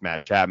do with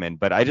Matt Chapman,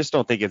 but I just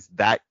don't think it's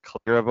that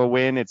clear of a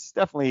win. It's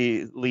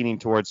definitely leaning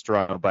towards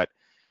Toronto, but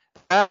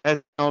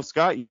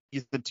Scott,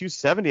 he's the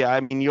 270. I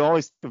mean, you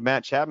always think of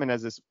Matt Chapman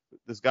as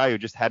this guy who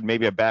just had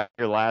maybe a bad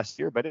year last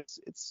year, but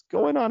it's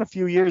going on a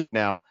few years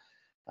now.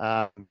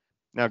 Now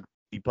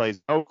he plays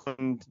in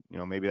Oakland,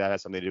 maybe that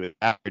has something to do with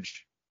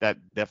average. That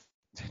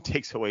definitely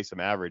takes away some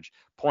average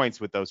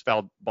points with those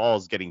foul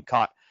balls getting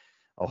caught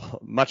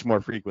much more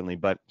frequently,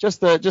 but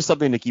just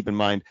something to keep in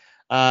mind.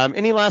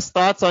 Any last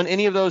thoughts on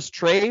any of those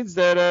trades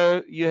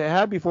that you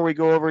had before we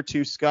go over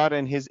to Scott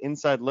and his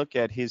inside look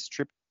at his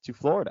trip to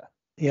Florida?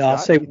 Yeah, I'll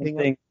say one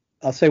thing.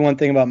 I'll say one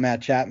thing about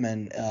Matt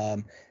Chapman.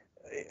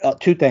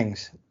 Two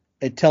things.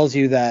 It tells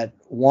you that,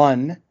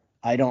 one,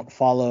 I don't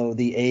follow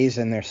the A's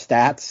and their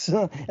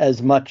stats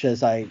as much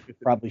as I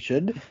probably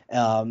should.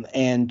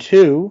 And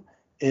two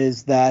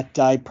is that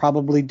I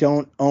probably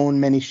don't own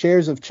many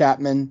shares of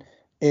Chapman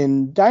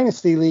in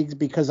dynasty leagues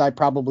because I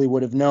probably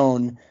would have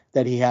known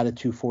that he had a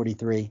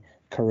 243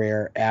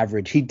 career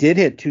average. He did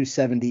hit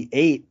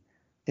 278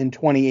 in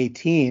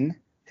 2018,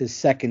 his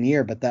second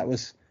year, but that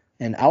was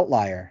an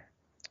outlier.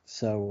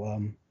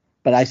 So,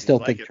 but I still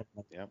think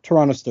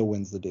Toronto still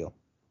wins the deal.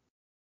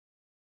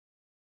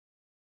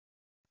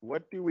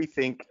 What do we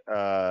think?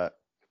 Who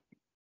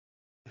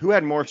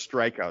had more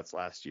strikeouts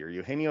last year,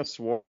 Eugenio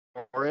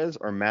Suarez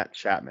or Matt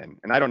Chapman?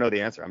 And I don't know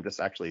the answer. I'm just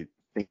actually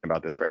thinking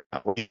about this right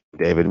now.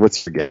 David,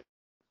 what's your guess?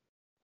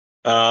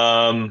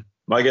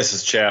 My guess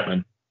is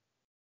Chapman.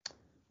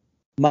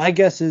 My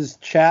guess is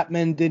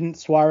Chapman. Didn't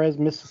Suarez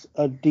miss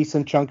a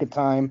decent chunk of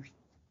time?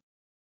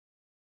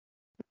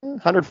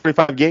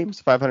 145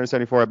 games,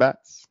 574 at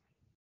bats.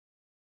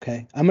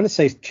 Okay, I'm going to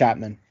say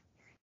Chapman.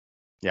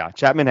 Yeah,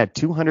 Chapman had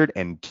 200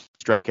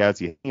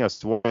 strikeouts.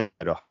 Suarez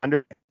had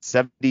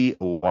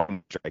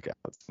 171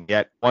 strikeouts. And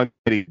yet one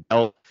that he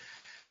dealt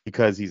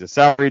because he's a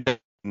salaried,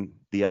 and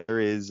the other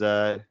is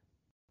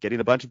getting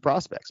a bunch of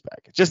prospects back.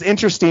 It's just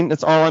interesting.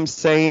 That's all I'm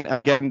saying.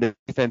 Again, the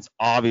defense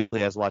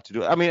obviously has a lot to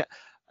do. I mean,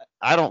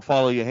 I don't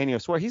follow Eugenio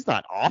Suarez. He's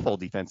not awful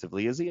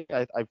defensively, is he?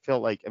 I feel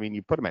like,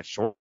 you put him at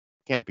short,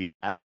 can't be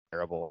that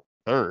terrible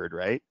third,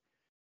 right?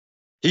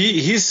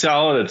 He's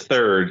solid at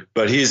third,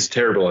 but he's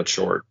terrible at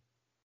short.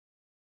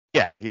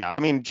 Yeah.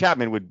 I mean,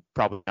 Chapman would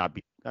probably not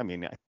be.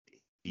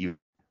 You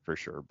for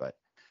sure, but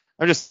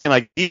I'm just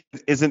saying, he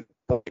isn't the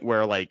point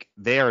where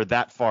they are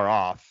that far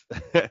off.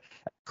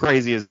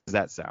 Crazy as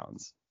that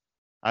sounds.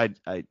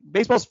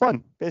 Baseball's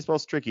fun.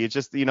 Baseball's tricky. It's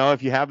just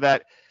if you have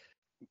that,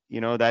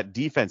 that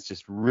defense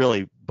just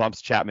really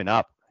bumps Chapman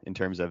up in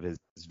terms of his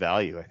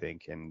value, I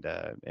think, and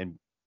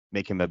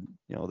make him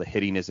the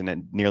hitting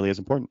isn't nearly as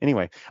important.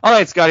 Anyway, all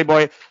right, Scotty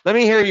boy, let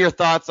me hear your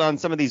thoughts on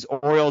some of these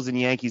Orioles and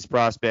Yankees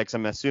prospects.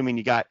 I'm assuming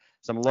you got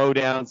some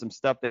lowdown, some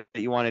stuff that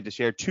you wanted to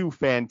share. Two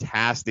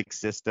fantastic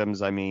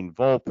systems.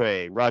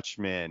 Volpe,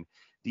 Rutschman,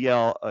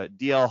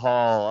 DL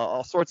Hall,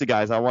 all sorts of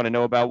guys I want to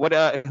know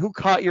about. Who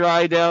caught your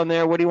eye down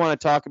there? What do you want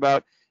to talk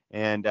about?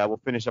 And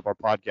we'll finish up our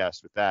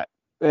podcast with that.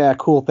 Yeah,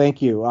 cool.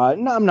 Thank you.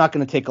 No, I'm not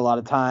going to take a lot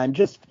of time.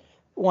 Just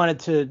wanted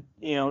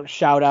to,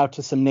 shout out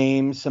to some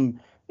names.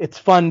 It's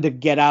fun to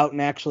get out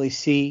and actually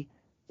see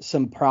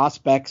some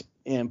prospects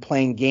and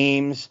playing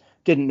games.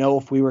 Didn't know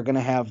if we were going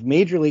to have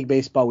Major League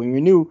Baseball. We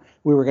knew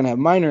we were going to have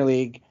minor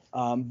league,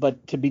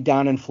 but to be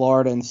down in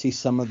Florida and see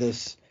some of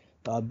this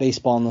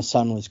baseball in the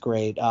sun was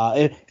great.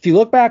 If you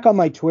look back on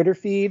my Twitter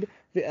feed,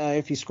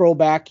 if you scroll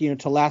back,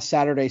 to last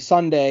Saturday,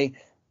 Sunday,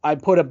 I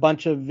put a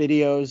bunch of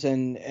videos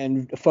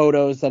and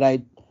photos that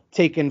I'd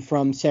taken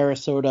from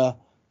Sarasota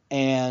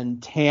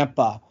and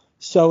Tampa.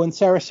 So in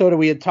Sarasota,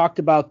 we had talked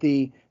about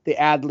the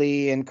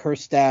Adley and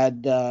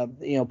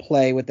Kjerstad,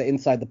 play with the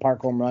inside the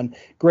park home run.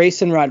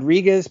 Grayson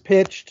Rodriguez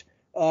pitched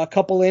a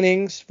couple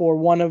innings for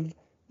one of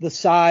the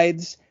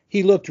sides.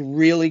 He looked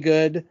really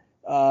good,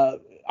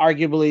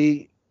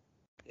 arguably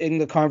in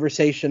the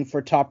conversation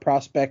for top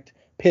prospect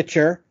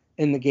pitcher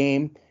in the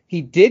game.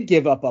 He did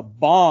give up a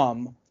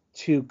bomb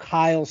to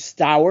Kyle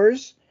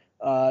Stowers,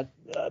 a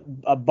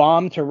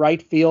bomb to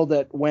right field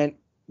that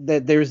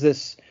there's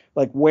this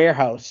like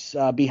warehouse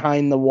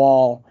behind the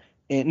wall,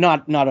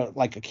 not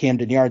like a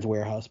Camden Yards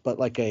warehouse, but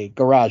like a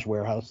garage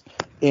warehouse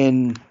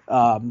in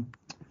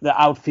the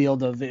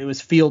outfield it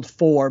was Field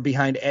 4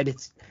 behind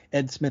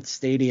Ed Smith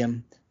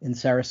Stadium in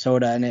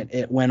Sarasota, and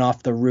it went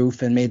off the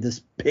roof and made this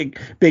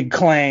big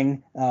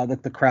clang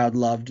that the crowd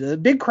loved. A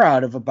big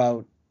crowd of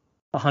about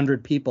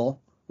 100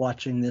 people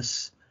watching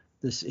this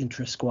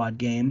intra-squad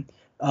game.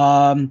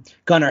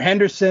 Gunnar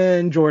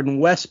Henderson, Jordan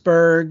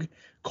Westberg,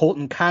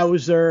 Colton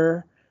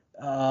Cowser,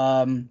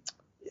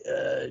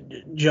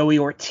 Joey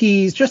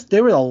Ortiz.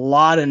 There were a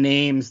lot of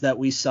names that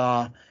we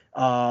saw.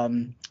 I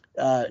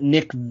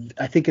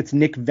think it's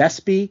Nick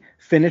Vespi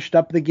finished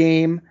up the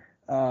game.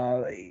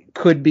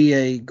 Could be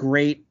a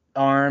great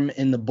arm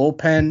in the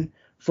bullpen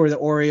for the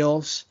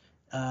Orioles.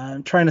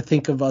 I'm trying to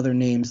think of other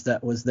names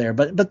that was there,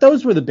 but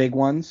those were the big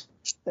ones.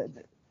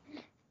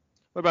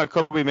 What about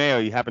Kobe Mayo?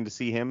 You happen to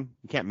see him?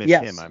 You can't miss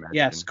him, I imagine.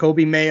 Yes,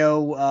 Kobe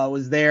Mayo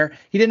was there.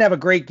 He didn't have a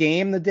great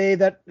game the day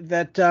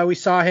that we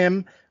saw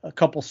him. A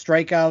couple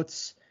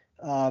strikeouts,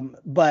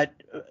 but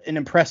an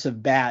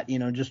impressive bat.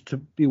 Just to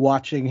be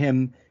watching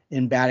him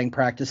in batting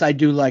practice. I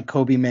do like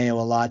Kobe Mayo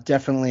a lot.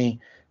 Definitely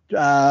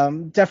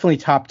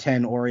top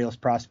 10 Orioles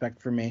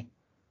prospect for me.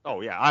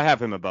 Oh yeah, I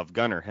have him above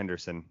Gunnar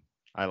Henderson.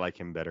 I like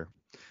him better.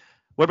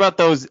 What about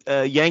those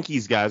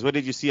Yankees guys? What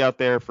did you see out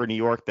there for New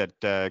York that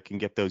can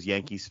get those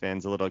Yankees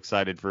fans a little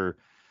excited for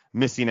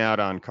missing out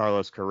on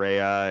Carlos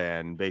Correa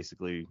and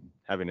basically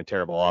having a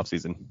terrible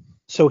offseason?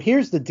 So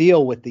here's the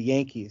deal with the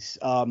Yankees.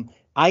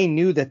 I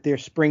knew that their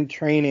spring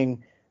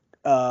training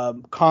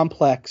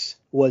complex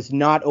was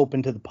not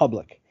open to the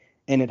public,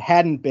 and it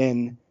hadn't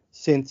been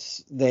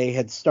since they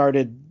had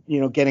started,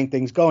 getting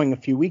things going a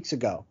few weeks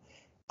ago.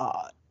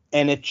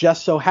 And it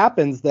just so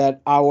happens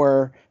that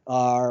our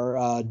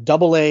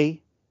AA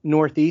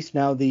Northeast,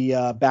 now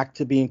the back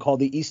to being called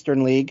the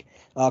Eastern League,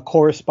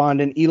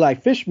 correspondent Eli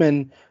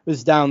Fishman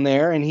was down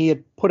there, and he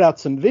had put out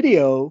some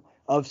video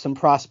of some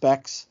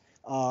prospects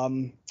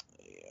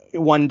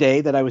one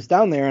day that I was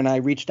down there, and I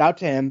reached out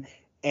to him,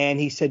 and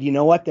he said, you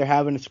know what, they're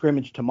having a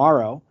scrimmage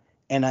tomorrow,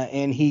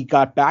 and he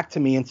got back to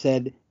me and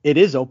said it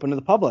is open to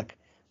the public.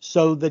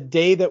 So the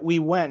day that we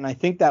went, and I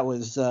think that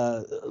was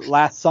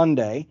last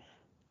Sunday,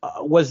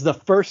 was the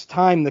first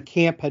time the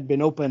camp had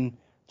been open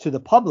to the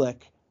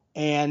public,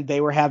 and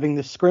they were having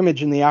the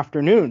scrimmage in the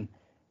afternoon.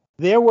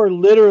 There were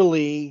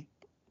literally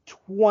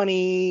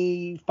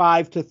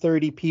 25 to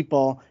 30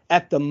 people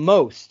at the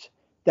most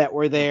that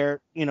were there,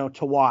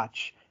 to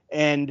watch.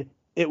 And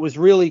it was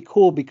really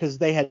cool because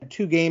they had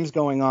two games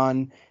going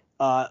on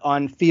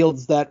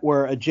fields that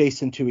were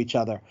adjacent to each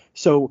other.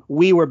 So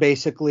we were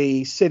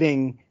basically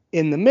sitting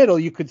in the middle.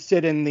 You could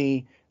sit in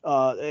the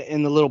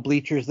little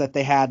bleachers that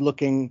they had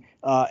looking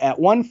at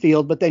one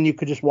field, but then you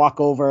could just walk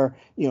over,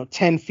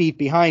 10 feet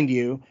behind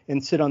you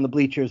and sit on the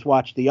bleachers,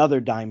 watch the other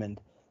diamond.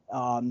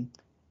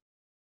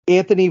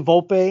 Anthony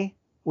Volpe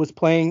was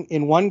playing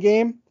in one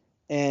game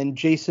and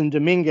Jason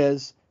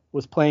Dominguez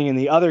was playing in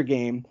the other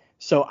game.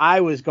 So I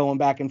was going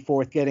back and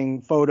forth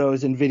getting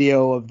photos and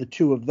video of the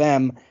two of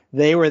them.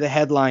 They were the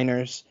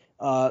headliners.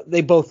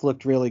 They both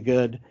looked really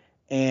good.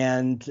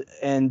 And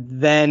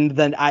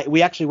then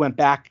we actually went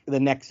back the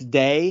next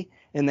day,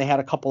 and they had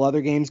a couple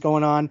other games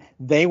going on.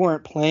 They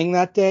weren't playing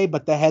that day,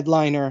 but the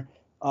headliner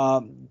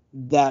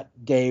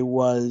that day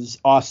was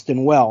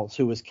Austin Wells,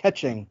 who was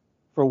catching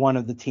for one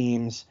of the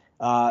teams.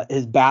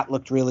 His bat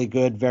looked really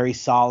good, very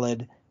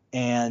solid.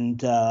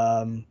 And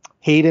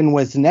Hayden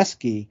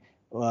Wesneski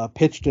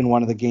pitched in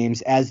one of the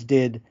games, as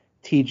did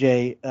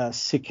TJ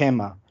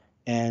Sikema.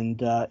 And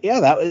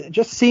that was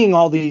just seeing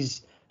all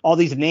these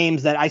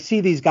names that I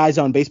see these guys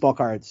on baseball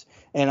cards,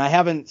 and I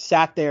haven't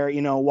sat there,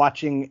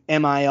 watching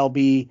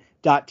MILB.TV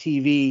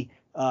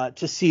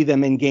to see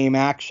them in game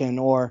action,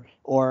 or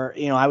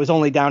I was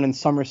only down in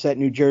Somerset,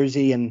 New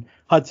Jersey and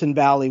Hudson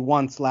Valley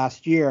once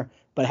last year,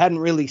 but hadn't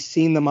really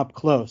seen them up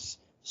close.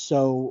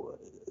 So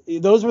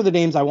those were the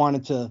names I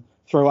wanted to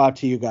throw out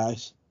to you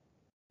guys.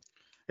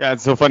 Yeah,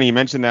 it's so funny you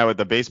mentioned that with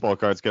the baseball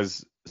cards,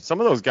 because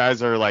some of those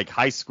guys are like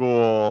high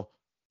school,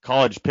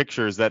 college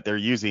pictures that they're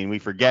using. We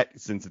forget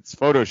since it's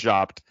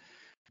photoshopped,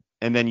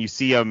 and then you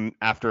see them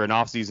after an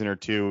off season or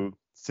two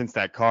since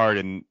that card,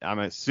 and I'm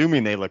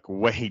assuming they look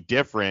way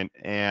different.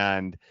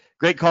 And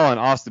great call on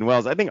Austin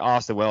Wells. I think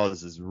Austin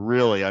Wells is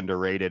really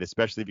underrated,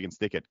 especially if you can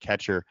stick at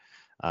catcher.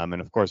 And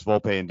of course,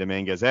 Volpe and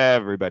Dominguez,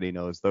 everybody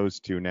knows those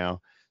two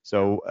now.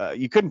 So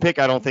you couldn't pick,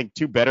 I don't think,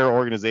 two better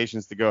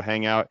organizations to go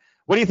hang out.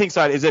 What do you think,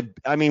 Side?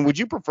 Would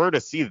you prefer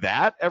to see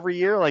that every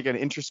year, like an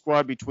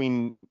inter-squad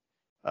between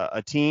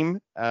a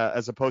team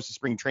as opposed to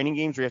spring training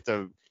games where you have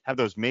to have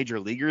those major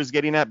leaguers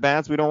getting at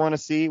bats we don't want to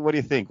see? What do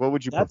you think? What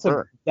would you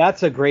prefer?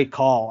 That's a great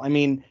call. I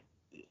mean,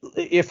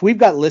 if we've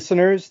got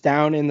listeners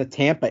down in the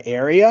Tampa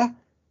area,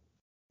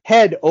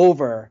 head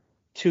over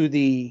to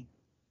the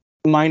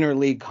minor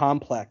league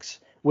complex,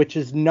 which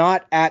is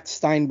not at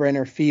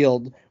Steinbrenner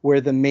Field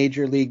where the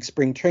major league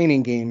spring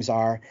training games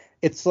are.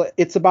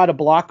 It's about a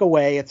block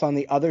away. It's on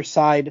the other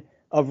side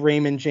of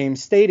Raymond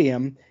James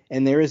Stadium,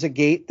 and there is a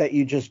gate that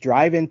you just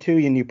drive into,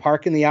 and you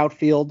park in the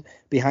outfield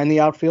behind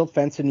the outfield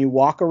fence, and you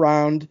walk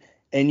around,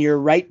 and you're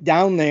right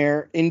down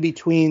there in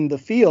between the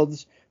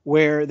fields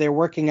where they're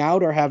working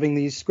out or having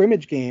these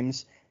scrimmage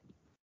games,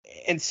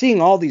 and seeing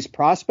all these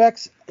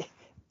prospects.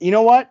 You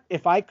know what?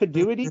 If I could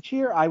do it each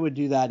year, I would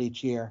do that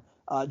each year,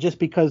 just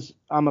because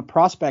I'm a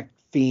prospect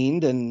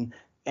fiend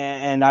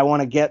and I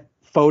want to get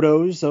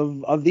photos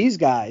of these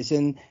guys,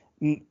 and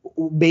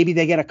maybe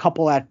they get a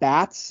couple at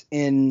bats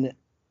in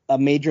a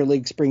major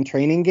league spring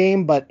training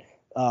game, but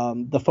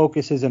the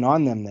focus isn't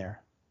on them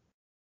there.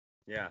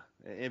 Yeah,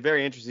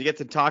 very interesting. You get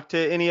to talk to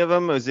any of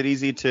them? Was it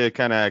easy to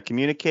kind of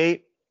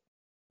communicate?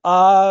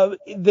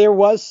 There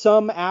was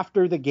some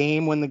after the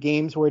game when the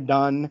games were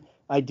done.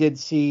 I did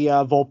see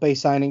Volpe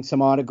signing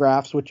some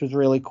autographs, which was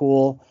really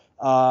cool.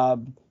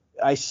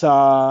 I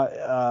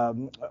saw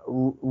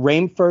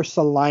Rainfer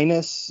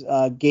Salinas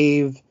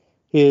gave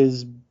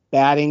his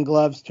batting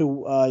gloves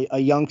to a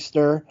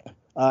youngster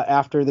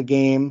after the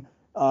game.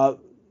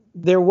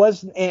 There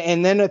was,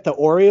 and then at the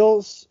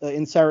Orioles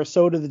in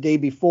Sarasota the day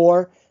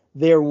before,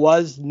 there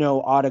was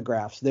no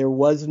autographs. There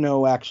was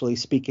no actually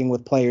speaking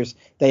with players.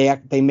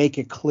 They make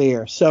it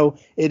clear. So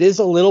it is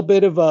a little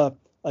bit of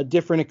a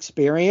different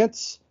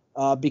experience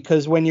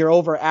because when you're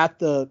over at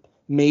the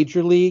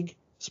major league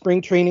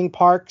spring training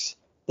parks,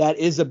 that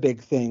is a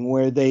big thing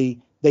where they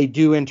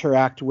do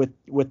interact with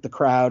the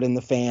crowd and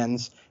the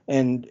fans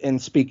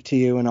and speak to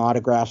you and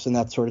autographs and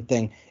that sort of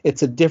thing.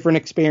 It's a different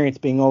experience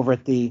being over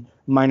at the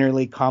minor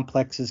league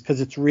complexes because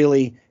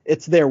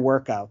it's their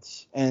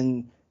workouts,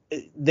 and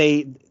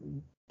they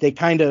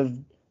kind of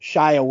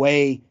shy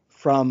away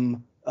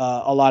from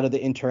a lot of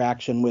the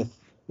interaction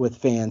with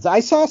fans.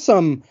 I saw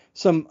some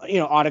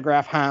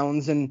autograph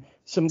hounds and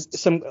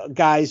some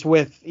guys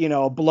with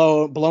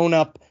blown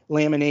up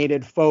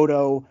laminated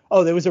photo.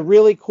 Oh, there was a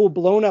really cool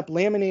blown up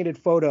laminated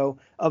photo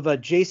of a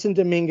Jason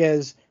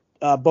Dominguez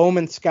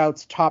Bowman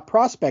Scouts top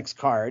prospects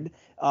card,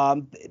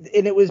 and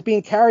it was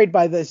being carried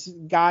by this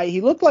guy.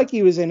 He looked like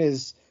he was in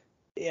his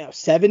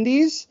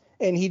 70s,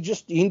 and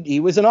he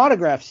was an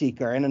autograph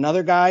seeker. And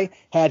another guy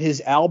had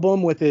his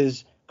album with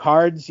his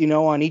cards,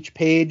 on each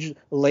page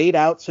laid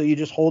out, so you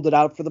just hold it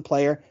out for the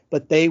player.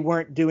 But they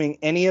weren't doing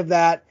any of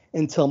that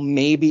until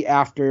maybe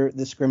after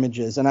the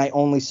scrimmages, and I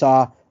only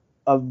saw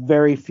a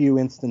very few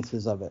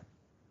instances of it.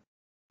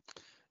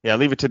 Yeah,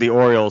 leave it to the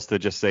Orioles to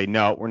just say,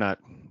 no, we're not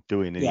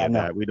doing any of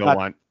that. We don't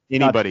want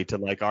anybody to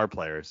like our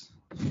players.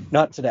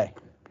 Not today.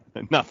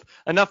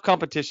 Enough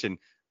competition.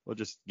 We'll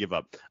just give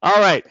up.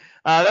 All right.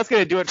 That's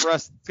going to do it for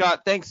us.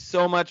 Scott, thanks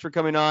so much for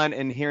coming on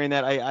and hearing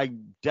that. I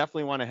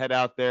definitely want to head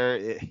out there.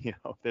 If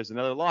there's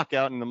another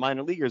lockout and the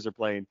minor leaguers are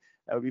playing,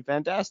 that would be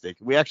fantastic.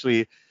 We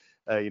actually,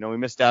 we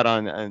missed out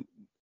on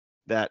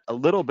that a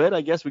little bit.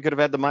 I guess we could have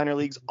had the minor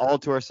leagues all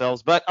to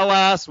ourselves, but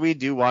alas, we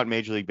do want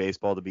Major League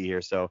Baseball to be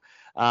here. So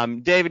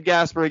David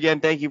Gasper, again,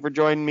 thank you for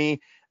joining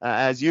me.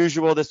 As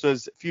usual, this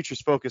was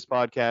Futures Focus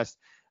podcast.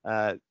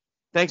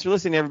 Thanks for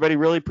listening, everybody.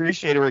 Really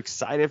appreciate it. We're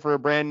excited for a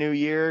brand new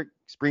year,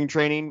 spring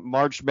training,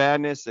 March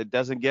Madness. It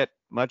doesn't get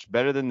much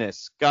better than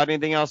this. Got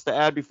anything else to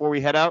add before we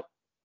head out?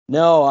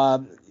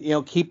 No,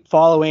 keep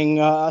following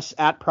us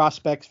at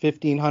Prospects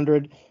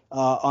 1500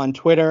 on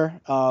Twitter.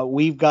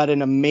 We've got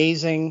an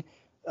amazing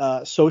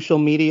social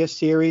media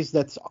series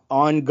that's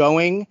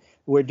ongoing.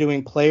 We're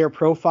doing player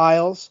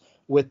profiles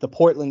with the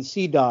Portland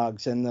Sea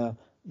Dogs and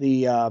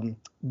the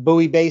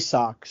Bowie Bay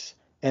Sox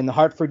and the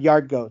Hartford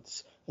Yard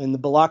Goats. And the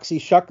Biloxi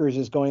Shuckers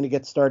is going to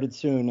get started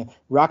soon.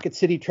 Rocket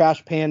City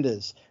Trash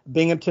Pandas.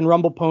 Binghamton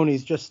Rumble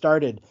Ponies just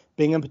started.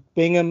 The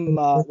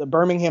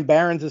Birmingham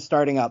Barons is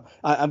starting up.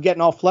 I'm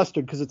getting all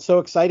flustered because it's so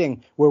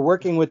exciting. We're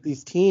working with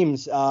these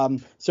teams.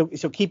 So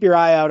keep your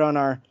eye out on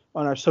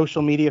our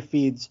social media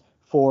feeds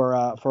for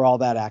all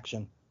that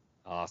action.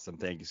 Awesome.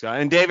 Thank you, Scott.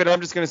 And David,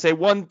 I'm just going to say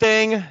one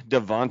thing.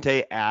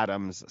 Davante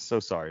Adams. So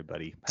sorry,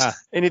 buddy.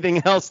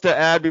 Anything else to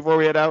add before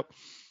we head out?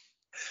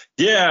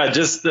 Yeah,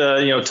 just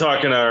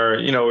talking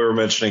we were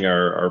mentioning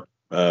our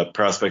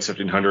Prospects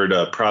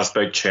 1500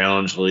 Prospect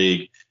Challenge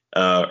League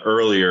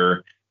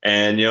earlier,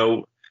 and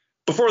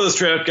before this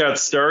draft got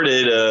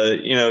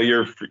started,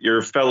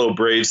 your fellow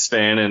Braves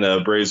fan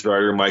and Braves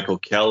writer Michael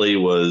Kelly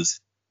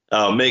was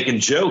making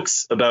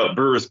jokes about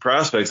Brewers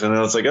prospects, and I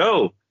was like,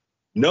 oh,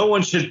 no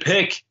one should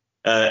pick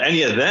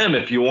any of them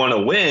if you want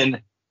to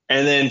win.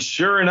 And then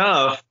sure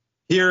enough,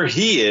 here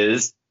he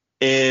is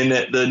in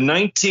the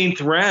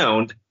 19th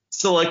round,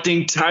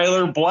 selecting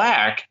Tyler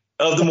Black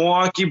of the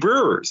Milwaukee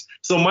Brewers.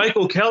 So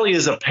Michael Kelly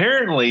is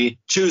apparently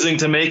choosing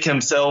to make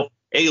himself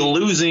a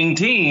losing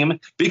team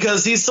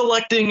because he's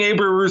selecting a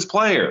Brewers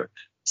player.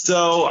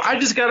 So I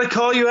just got to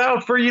call you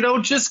out for,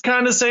 just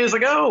kind of saying it's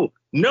like, oh,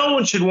 no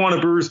one should want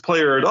a Brewers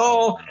player at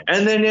all.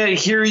 And then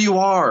here you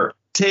are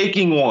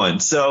taking one.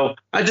 So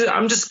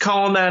I'm just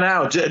calling that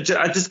out.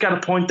 I just got to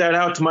point that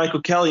out to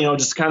Michael Kelly,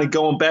 just kind of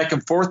going back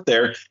and forth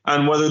there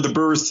on whether the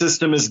Brewers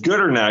system is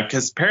good or not,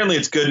 because apparently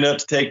it's good enough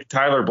to take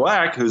Tyler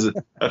Black, who's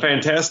a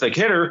fantastic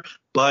hitter,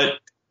 but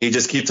he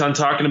just keeps on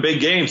talking a big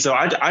game. So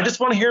I just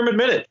want to hear him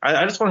admit it.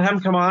 I just want to have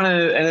him come on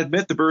and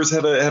admit the Brewers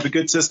have a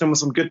good system with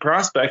some good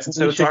prospects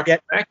instead of talking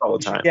back all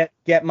the time.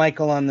 Get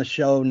Michael on the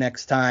show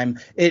next time.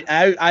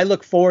 I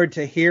look forward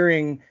to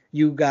hearing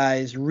you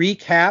guys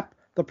recap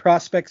the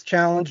Prospects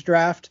Challenge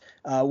draft.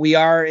 We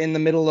are in the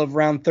middle of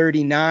round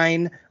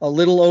 39, a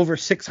little over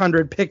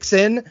 600 picks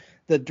in.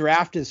 The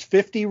draft is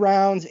 50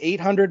 rounds,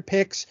 800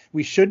 picks.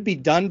 We should be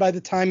done by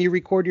the time you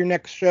record your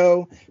next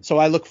show. So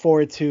I look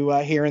forward to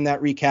hearing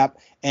that recap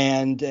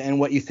and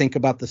what you think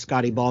about the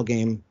Scotty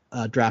Ballgame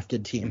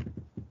drafted team.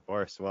 Of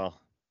course. Well,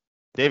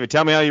 David,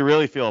 tell me how you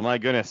really feel. My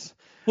goodness.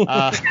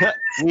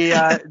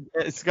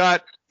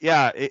 Scott,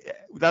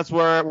 that's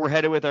where we're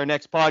headed with our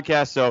next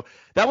podcast. So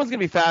that one's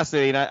going to be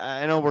fascinating.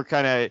 I know we're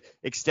kind of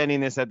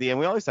extending this at the end.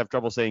 We always have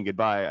trouble saying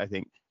goodbye, I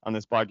think, on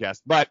this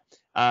podcast. But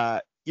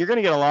you're going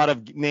to get a lot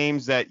of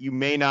names that you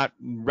may not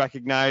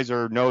recognize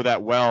or know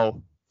that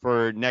well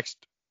for next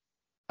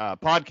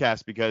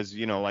podcast because,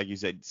 like you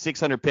said,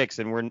 600 picks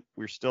and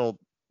we're still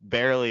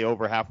barely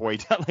over halfway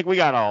done. Like we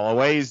got a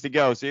ways to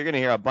go. So you're going to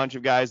hear a bunch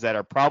of guys that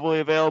are probably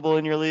available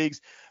in your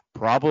leagues,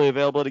 probably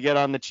available to get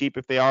on the cheap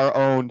if they are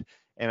owned.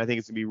 And I think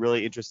it's going to be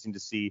really interesting to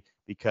see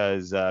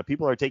because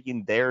people are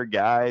taking their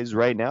guys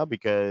right now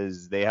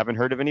because they haven't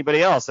heard of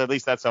anybody else. At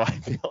least that's how I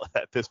feel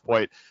at this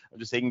point. I'm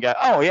just taking guys.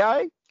 Oh, yeah,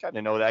 I kind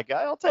of know that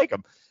guy. I'll take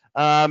him.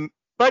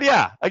 But,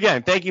 yeah,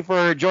 again, thank you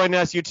for joining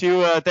us, you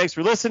two. Thanks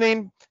for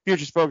listening.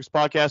 Futures Focus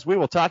Podcast. We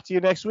will talk to you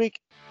next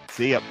week.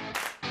 See ya.